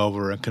 swing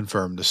over, and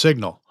confirm the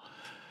signal.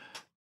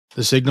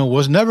 The signal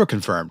was never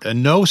confirmed,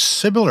 and no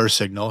similar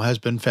signal has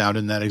been found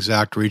in that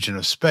exact region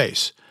of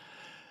space.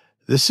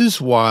 This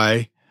is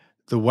why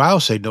the wow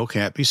signal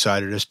can't be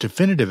cited as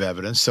definitive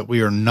evidence that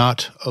we are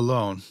not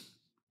alone.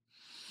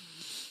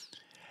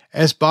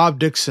 As Bob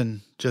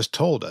Dixon just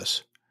told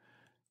us,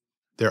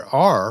 there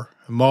are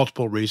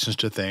multiple reasons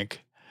to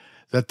think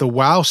that the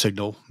wow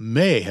signal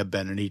may have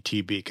been an ET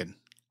beacon.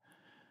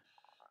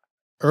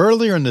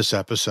 Earlier in this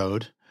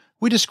episode,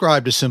 we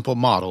described a simple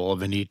model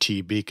of an ET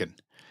beacon.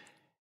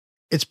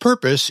 Its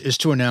purpose is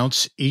to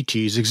announce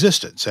ET's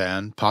existence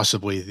and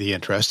possibly the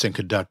interest in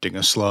conducting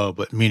a slow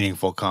but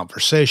meaningful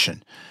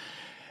conversation.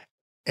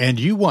 And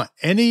you want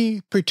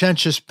any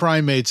pretentious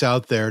primates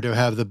out there to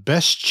have the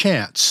best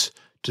chance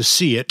to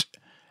see it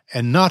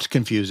and not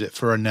confuse it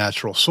for a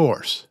natural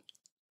source.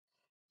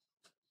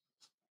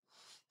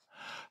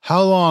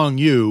 How long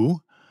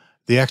you,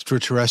 the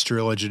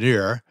extraterrestrial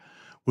engineer,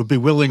 would be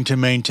willing to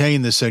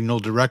maintain the signal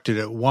directed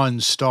at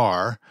one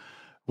star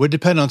would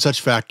depend on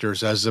such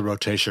factors as the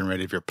rotation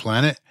rate of your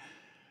planet,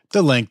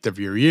 the length of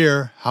your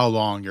year, how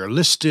long your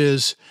list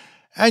is,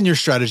 and your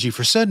strategy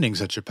for sending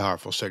such a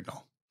powerful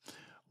signal.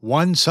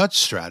 One such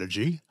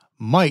strategy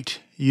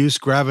might use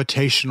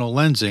gravitational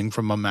lensing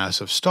from a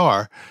massive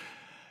star,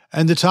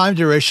 and the time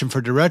duration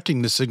for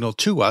directing the signal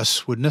to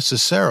us would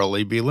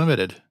necessarily be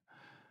limited.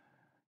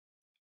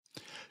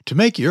 To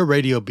make your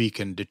radio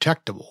beacon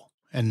detectable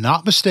and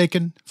not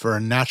mistaken for a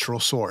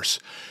natural source,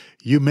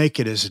 you make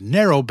it as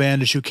narrow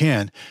band as you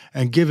can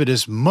and give it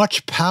as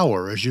much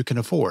power as you can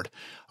afford.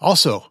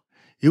 Also,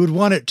 you would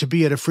want it to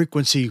be at a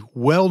frequency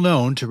well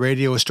known to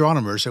radio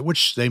astronomers at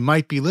which they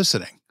might be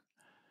listening.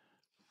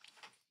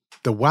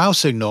 The wow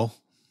signal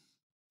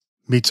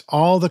meets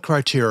all the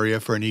criteria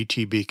for an ET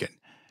beacon.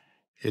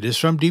 It is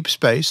from deep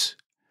space.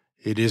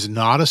 It is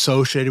not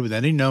associated with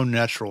any known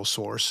natural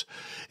source.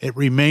 It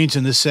remains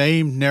in the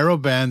same narrow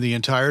band the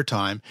entire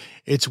time.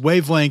 Its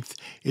wavelength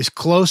is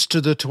close to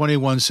the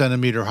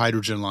 21-centimeter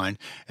hydrogen line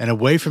and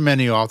away from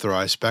any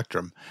authorized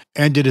spectrum.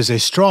 And it is a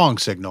strong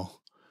signal,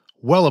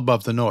 well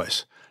above the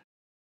noise.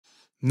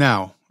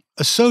 Now,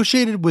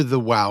 associated with the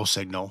wow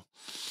signal,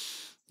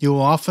 you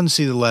will often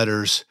see the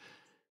letters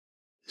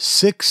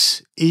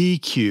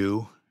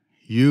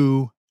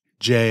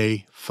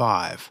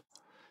 6EQUJ5.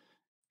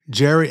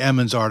 Jerry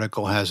Ehman's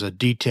article has a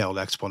detailed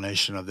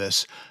explanation of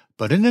this,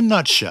 but in a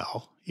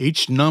nutshell,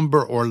 each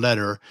number or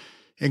letter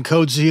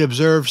encodes the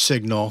observed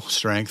signal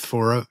strength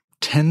for a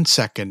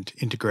 10-second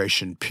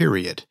integration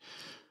period.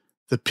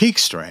 The peak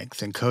strength,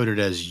 encoded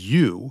as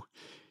U,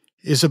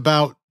 is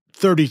about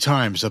 30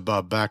 times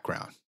above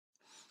background.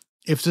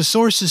 If the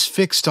source is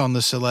fixed on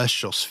the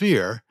celestial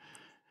sphere,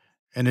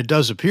 and it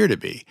does appear to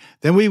be,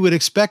 then we would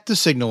expect the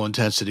signal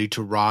intensity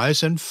to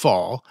rise and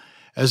fall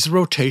as the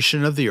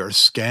rotation of the Earth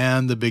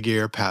scanned the big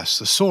ear past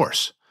the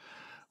source,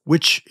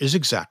 which is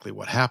exactly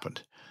what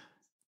happened.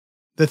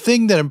 The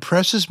thing that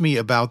impresses me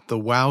about the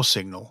wow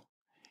signal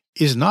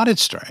is not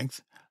its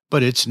strength,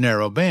 but its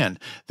narrow band.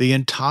 The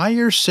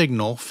entire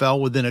signal fell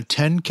within a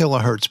 10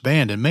 kilohertz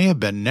band and may have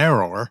been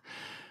narrower.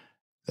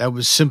 That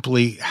was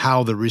simply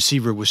how the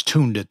receiver was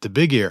tuned at the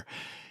big ear.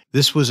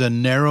 This was a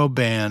narrow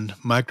band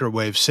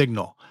microwave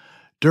signal.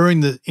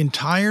 During the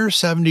entire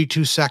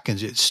 72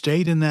 seconds, it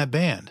stayed in that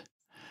band.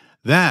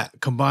 That,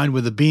 combined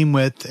with the beam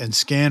width and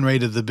scan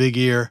rate of the big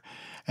ear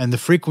and the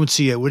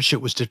frequency at which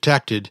it was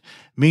detected,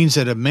 means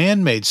that a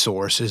man-made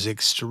source is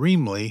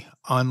extremely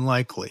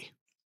unlikely.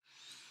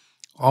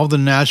 All the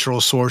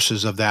natural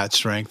sources of that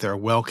strength are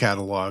well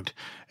cataloged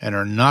and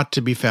are not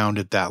to be found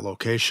at that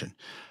location.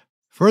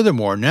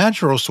 Furthermore,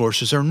 natural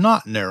sources are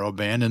not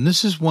narrowband, and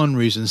this is one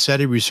reason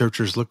SETI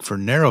researchers look for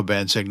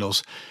narrowband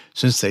signals,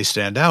 since they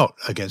stand out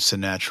against the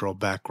natural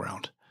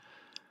background.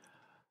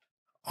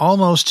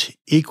 Almost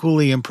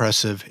equally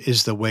impressive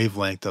is the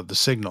wavelength of the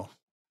signal.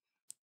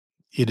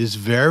 It is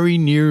very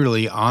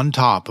nearly on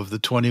top of the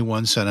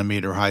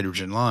 21-centimeter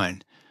hydrogen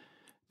line.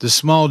 The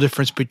small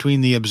difference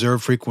between the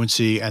observed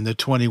frequency and the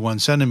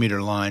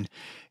 21-centimeter line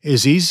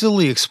is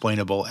easily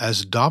explainable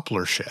as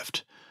Doppler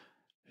shift,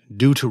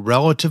 due to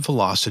relative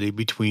velocity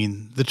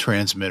between the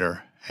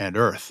transmitter and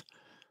Earth.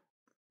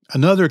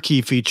 Another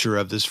key feature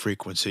of this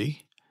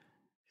frequency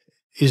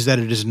is that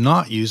it is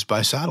not used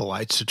by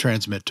satellites to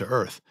transmit to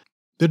Earth.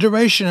 The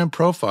duration and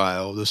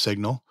profile of the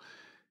signal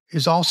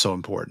is also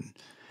important,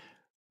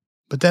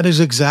 but that is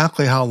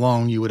exactly how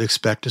long you would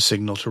expect a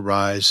signal to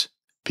rise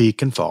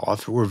peak and fall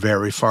if it were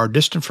very far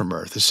distant from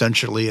Earth,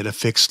 essentially at a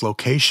fixed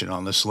location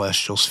on the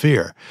celestial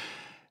sphere.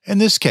 In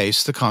this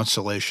case, the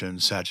constellation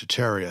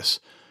Sagittarius.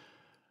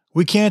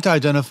 We can't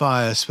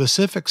identify a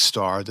specific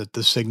star that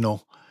the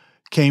signal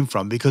came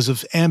from because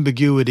of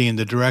ambiguity in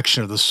the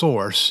direction of the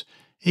source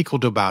equal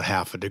to about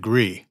half a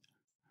degree.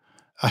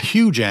 A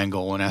huge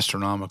angle in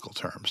astronomical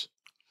terms.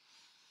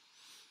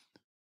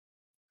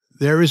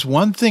 There is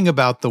one thing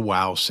about the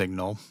WOW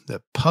signal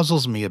that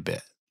puzzles me a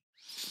bit.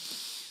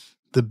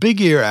 The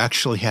big ear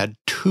actually had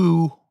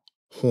two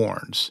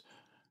horns,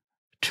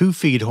 2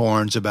 feed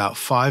horns about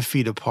 5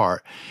 feet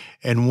apart,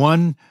 and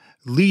one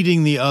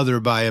leading the other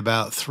by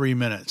about 3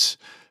 minutes.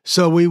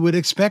 So we would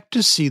expect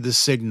to see the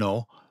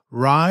signal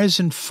rise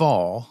and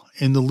fall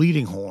in the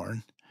leading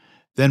horn,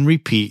 then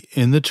repeat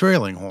in the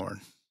trailing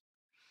horn.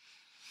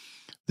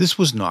 This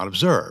was not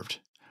observed,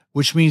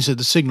 which means that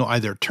the signal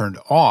either turned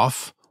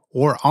off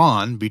or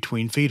on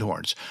between feed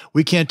horns.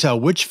 We can't tell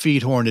which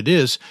feed horn it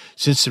is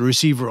since the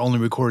receiver only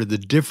recorded the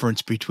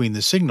difference between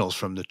the signals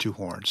from the 2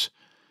 horns.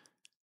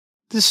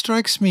 This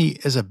strikes me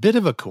as a bit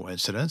of a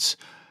coincidence,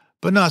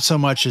 but not so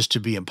much as to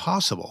be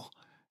impossible.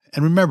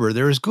 And remember,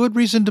 there is good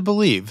reason to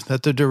believe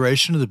that the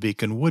duration of the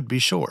beacon would be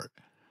short.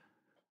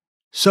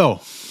 So,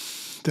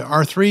 there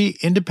are 3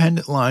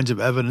 independent lines of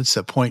evidence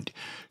that point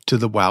to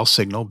the WOW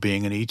signal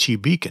being an ET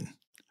beacon.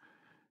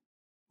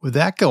 With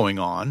that going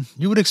on,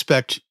 you would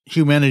expect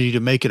humanity to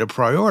make it a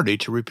priority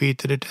to repeat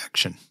the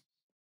detection.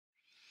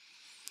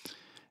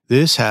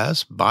 This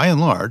has, by and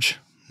large,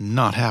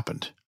 not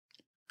happened.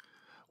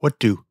 What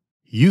do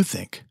you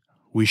think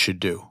we should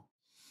do?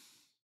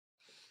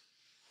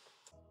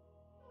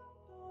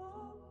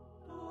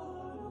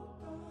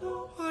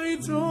 I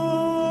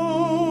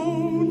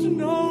don't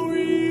know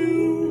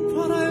you,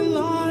 but I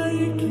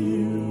like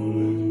you.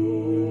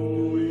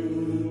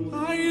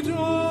 I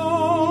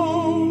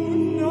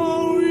don't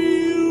know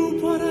you,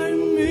 but I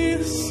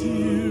miss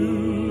you.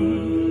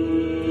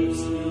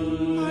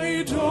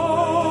 I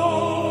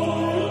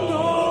don't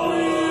know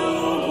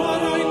you,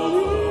 but I need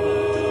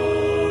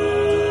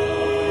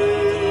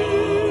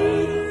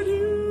you.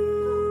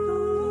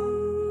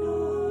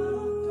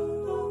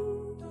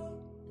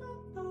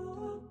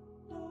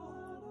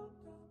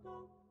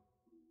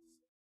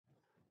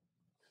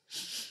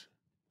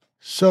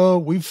 So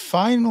we've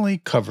finally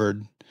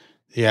covered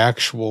the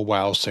actual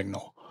WOW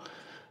signal.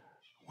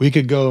 We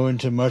could go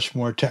into much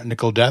more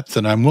technical depth,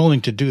 and I'm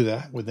willing to do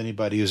that with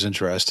anybody who's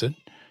interested.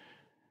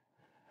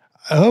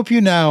 I hope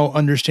you now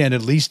understand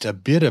at least a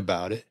bit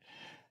about it,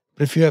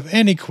 but if you have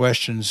any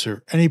questions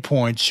or any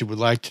points you would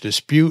like to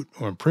dispute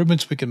or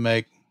improvements we can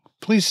make,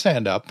 please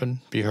stand up and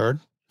be heard.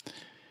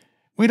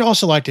 We'd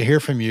also like to hear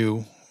from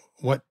you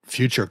what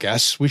future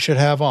guests we should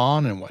have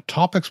on and what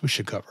topics we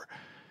should cover.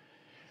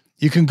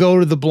 You can go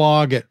to the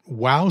blog at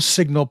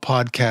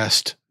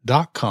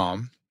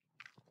wowsignalpodcast.com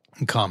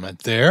and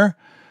comment there,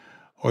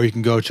 or you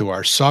can go to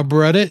our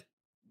subreddit,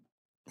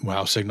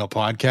 Wow Signal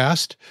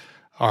Podcast,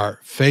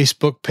 our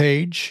Facebook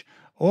page,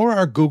 or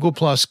our Google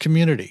Plus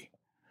community.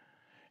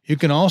 You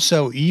can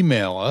also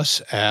email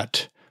us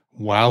at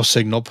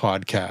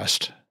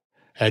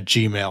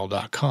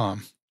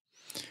wowsignalpodcast@gmail.com.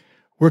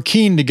 We're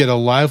keen to get a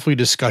lively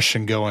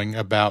discussion going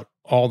about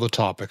all the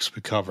topics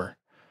we cover.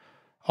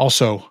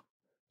 Also,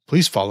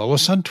 please follow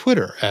us on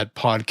Twitter at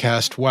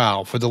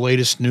PodcastWow for the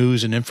latest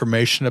news and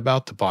information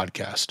about the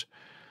podcast.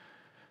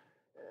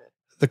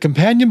 The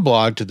companion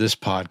blog to this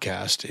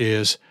podcast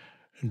is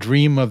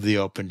Dream of the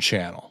Open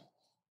Channel.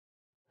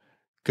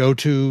 Go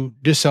to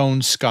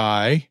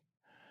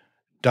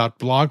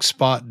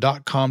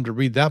disownsky.blogspot.com to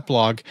read that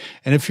blog,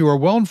 and if you are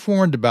well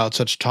informed about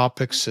such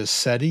topics as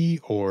SETI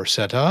or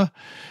SETA,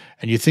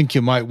 and you think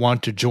you might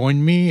want to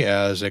join me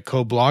as a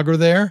co-blogger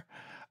there,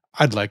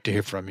 I'd like to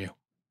hear from you.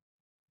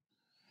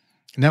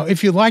 Now,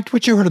 if you liked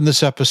what you heard in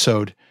this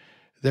episode,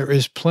 there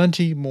is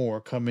plenty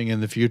more coming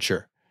in the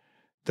future.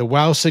 The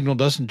WOW signal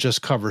doesn't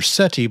just cover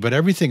SETI, but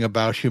everything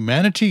about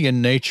humanity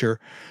and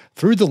nature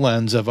through the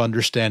lens of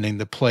understanding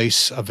the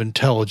place of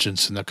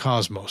intelligence in the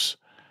cosmos.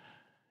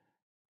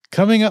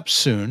 Coming up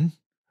soon,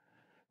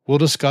 we'll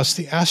discuss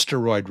the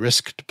asteroid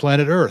risk to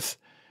planet Earth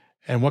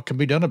and what can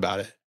be done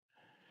about it.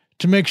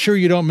 To make sure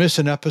you don't miss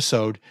an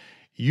episode,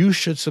 you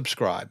should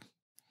subscribe.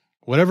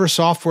 Whatever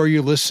software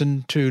you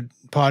listen to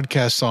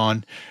podcasts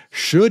on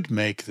should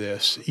make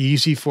this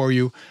easy for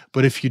you.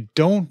 But if you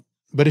do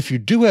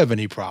have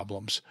any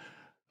problems,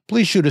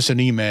 please shoot us an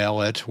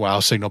email at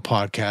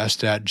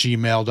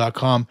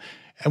wowsignalpodcast@gmail.com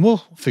and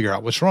we'll figure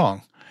out what's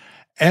wrong.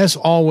 As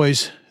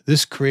always,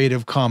 this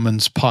Creative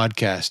Commons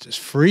podcast is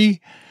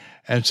free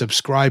and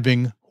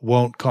subscribing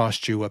won't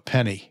cost you a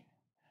penny.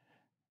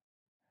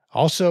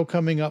 Also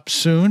coming up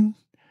soon,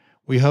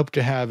 we hope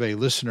to have a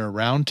listener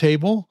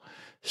roundtable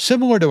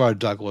similar to our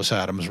Douglas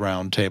Adams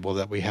roundtable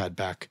that we had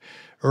back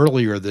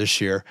earlier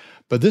this year,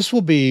 but this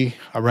will be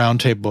a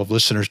roundtable of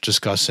listeners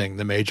discussing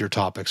the major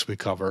topics we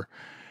cover.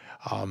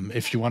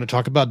 If you want to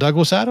talk about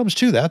Douglas Adams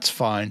too, that's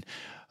fine.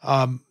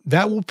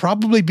 That will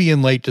probably be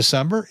in late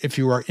December. If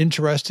you are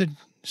interested,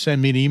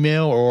 send me an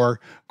email or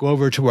go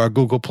over to our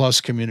Google Plus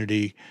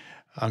community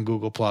on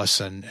Google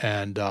Plus, and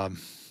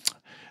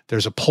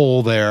there's a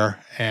poll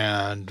there,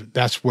 and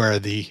that's where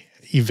the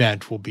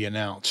event will be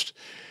announced.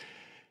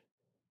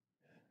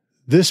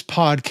 This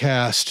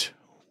podcast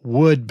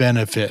would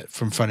benefit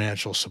from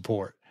financial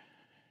support.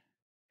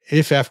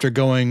 If after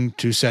going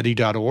to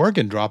SETI.org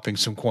and dropping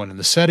some coin in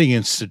the SETI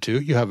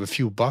Institute, you have a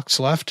few bucks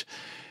left,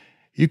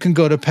 you can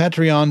go to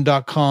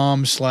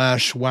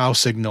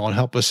patreon.com/wowsignal and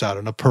help us out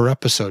on a per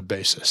episode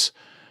basis.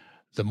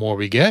 The more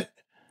we get,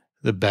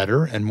 the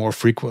better and more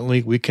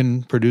frequently we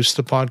can produce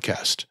the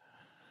podcast.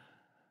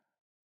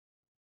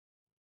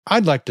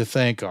 I'd like to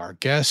thank our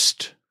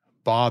guest,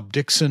 Bob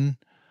Dixon,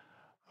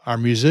 our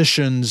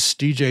musicians,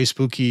 DJ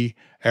Spooky,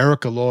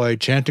 Erica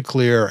Lloyd,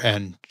 Chanticleer,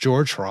 and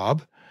George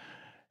Robb,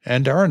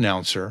 and our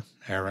announcer,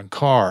 Aaron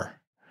Carr.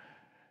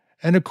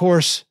 And of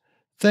course,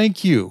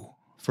 thank you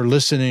for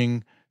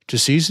listening to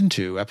Season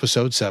 2,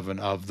 Episode 7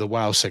 of The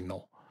Wow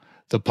Signal,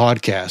 the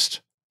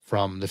podcast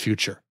from the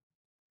future.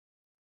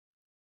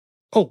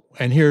 Oh,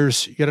 and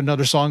here's yet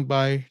another song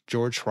by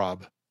George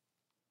Robb.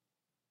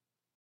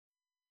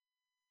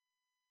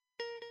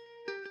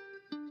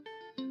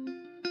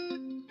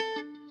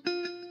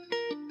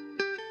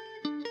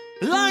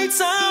 Lights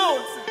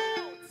out.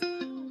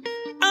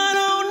 I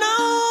don't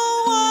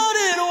know what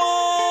it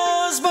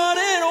was, but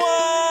it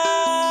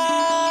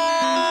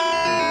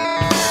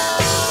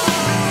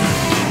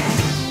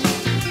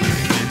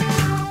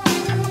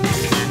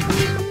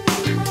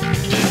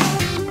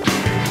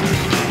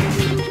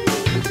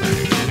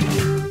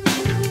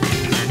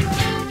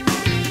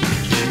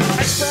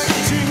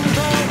expecting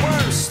the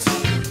worst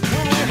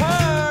when we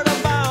heard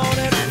about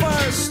it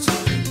first.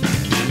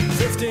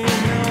 15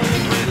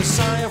 million breathe a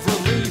sigh of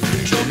relief.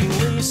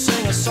 Jokingly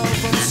sing a song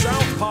from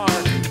South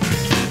Park.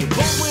 The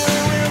boat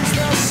wins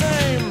the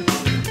same.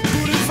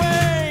 Putting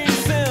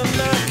faith in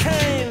the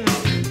cane.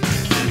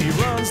 He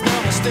runs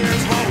down the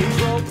stairs while we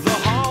grope the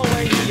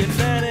hallway. The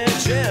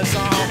advantage is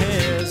all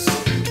his.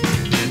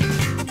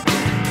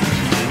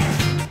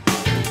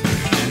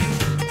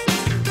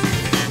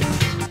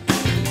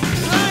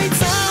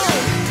 Lights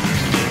out.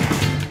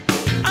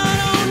 I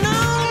don't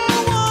know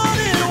what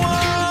it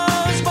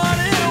was, but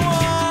it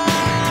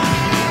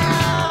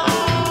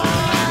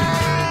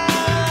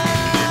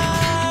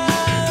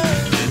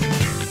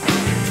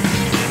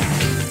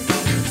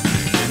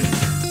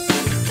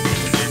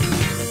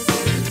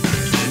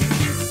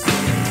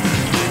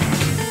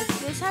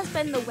This has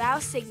been The Wow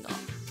Signal,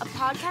 a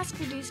podcast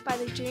produced by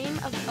the Dream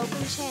of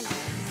Open Channel.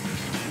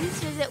 Please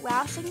visit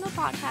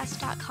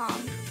wowsignalpodcast.com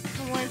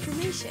for more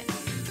information.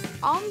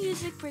 All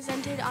music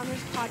presented on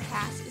this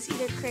podcast is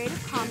either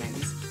Creative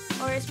Commons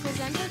or is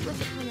presented with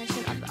the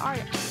permission of the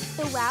artist.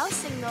 The Wow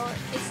Signal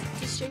is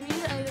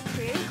distributed under the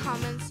Creative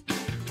Commons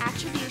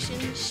Attribution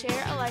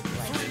Share Alike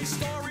license.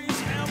 3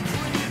 stories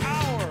every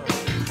hour.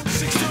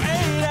 6 to 8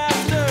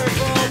 after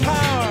full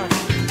power.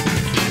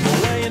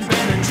 Malay and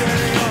Ben and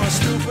Jerry are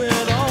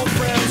stupid old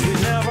friends we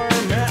never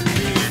met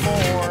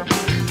before.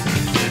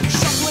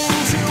 Shuffling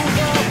to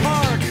the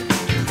park,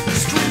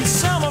 street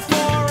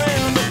semaphore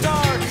in the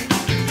dark.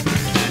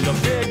 The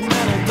big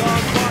metal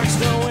dog barks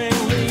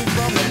knowingly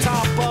from the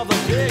top of the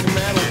big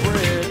metal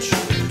bridge.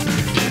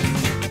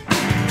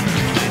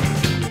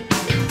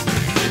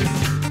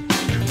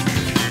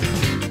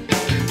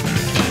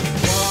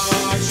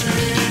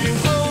 Watching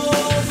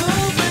over the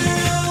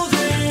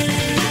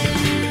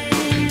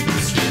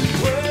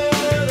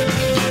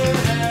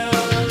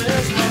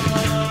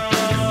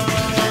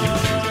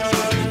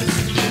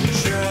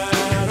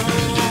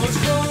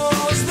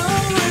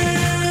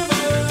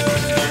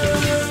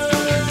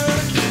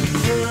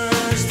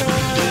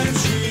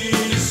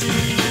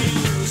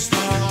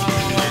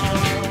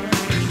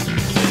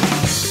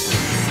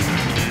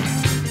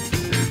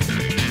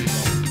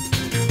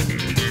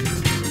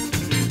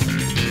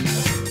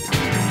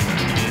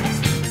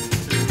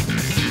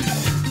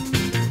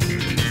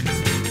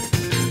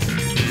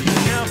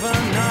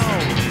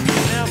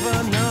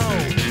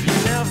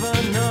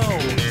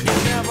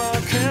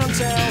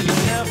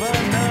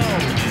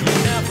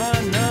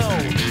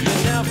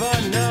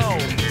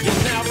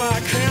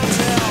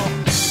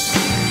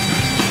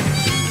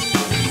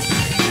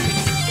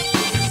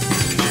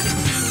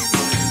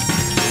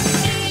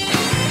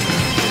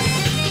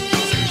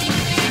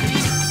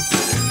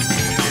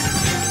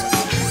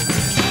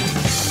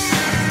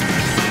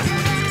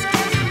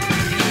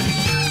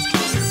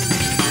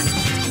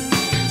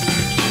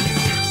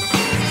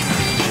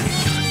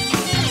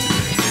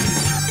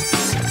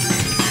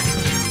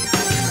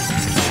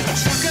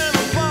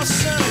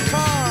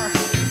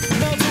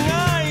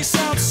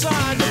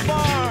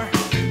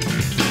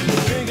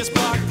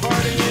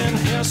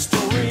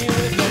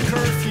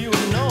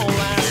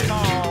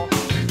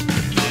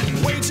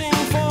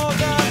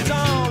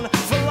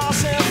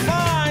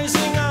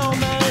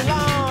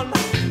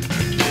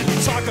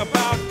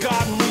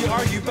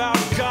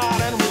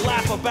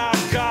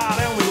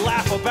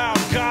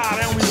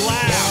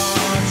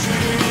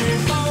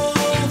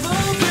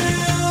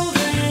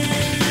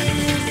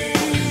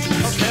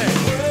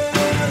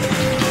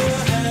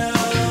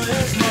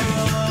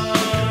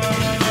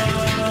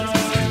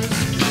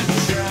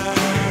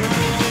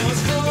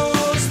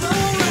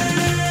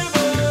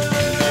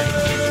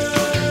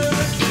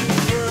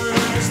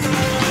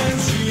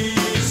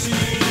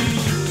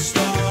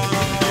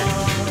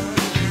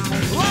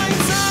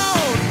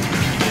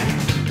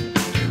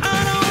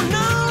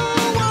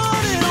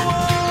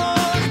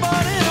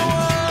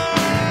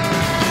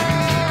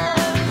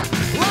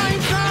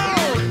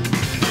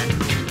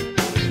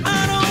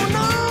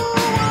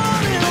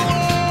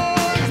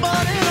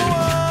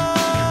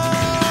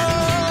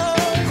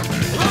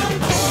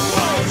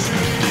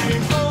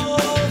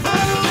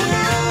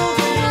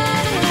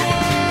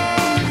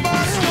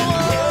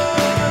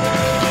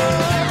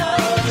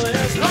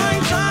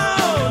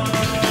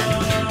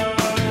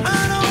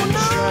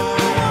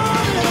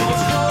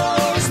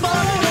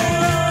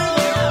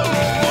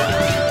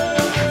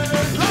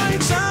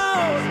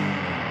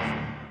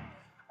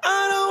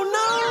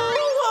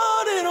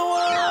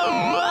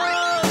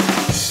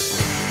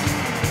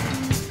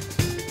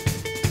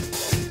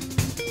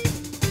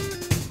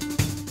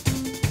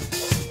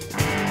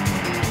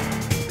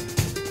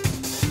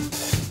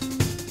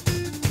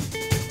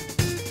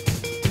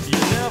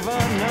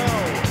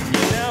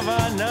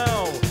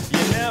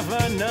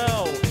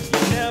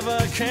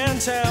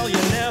tell.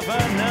 You never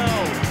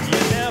know. You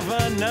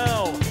never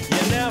know.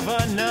 You never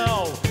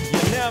know.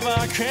 You never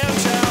can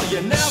tell.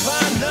 You never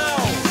know.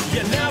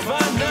 You never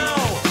know.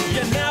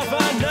 You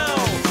never know.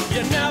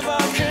 You never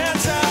can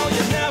tell.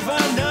 You never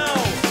know.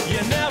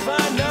 You never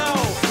know.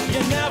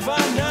 You never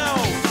know.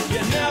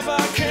 You never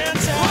can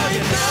tell.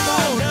 You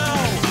never know.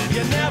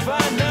 You never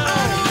know.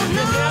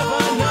 You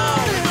never know.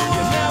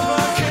 You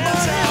never can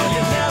tell.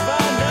 You never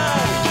know.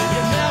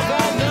 You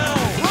never know.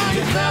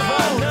 You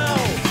never know.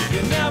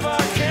 You never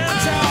can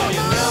tell.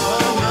 You never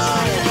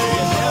know.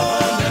 You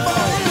never know.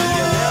 You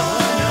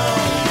never know.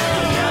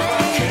 You never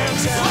can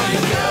tell.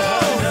 You never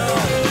know.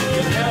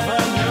 You never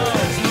know.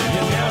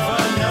 You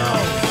never know.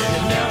 You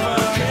never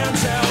can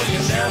tell.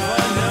 You never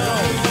know.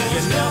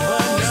 You never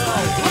know.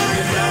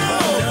 You never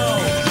know.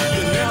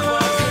 You never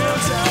can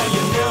tell.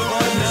 You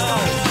never know.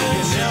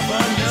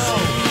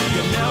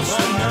 You never know. You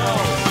never know.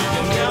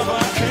 You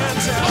never can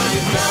tell.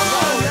 You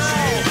never know.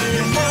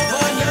 You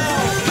never know.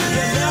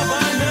 You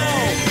never know.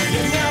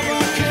 You never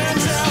can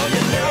tell.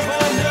 You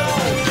never know.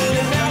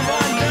 You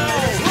never know.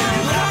 We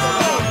laugh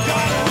about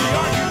God and we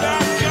argue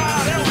about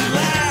God and we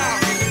laugh.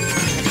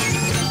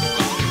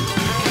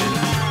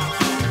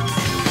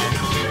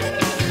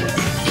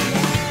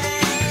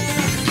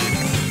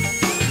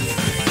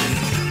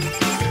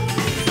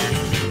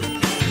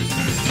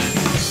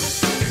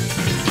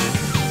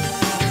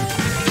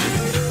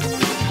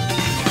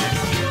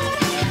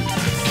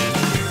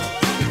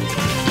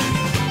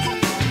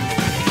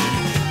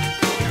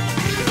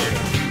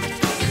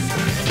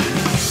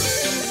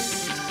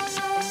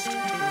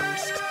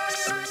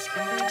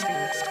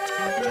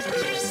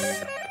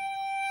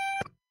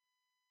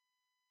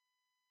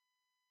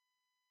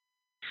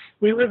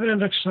 We live in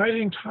an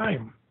exciting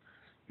time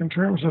in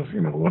terms of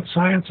what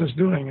science is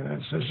doing, and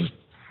it's just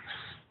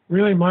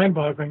really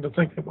mind-boggling to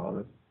think about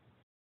it.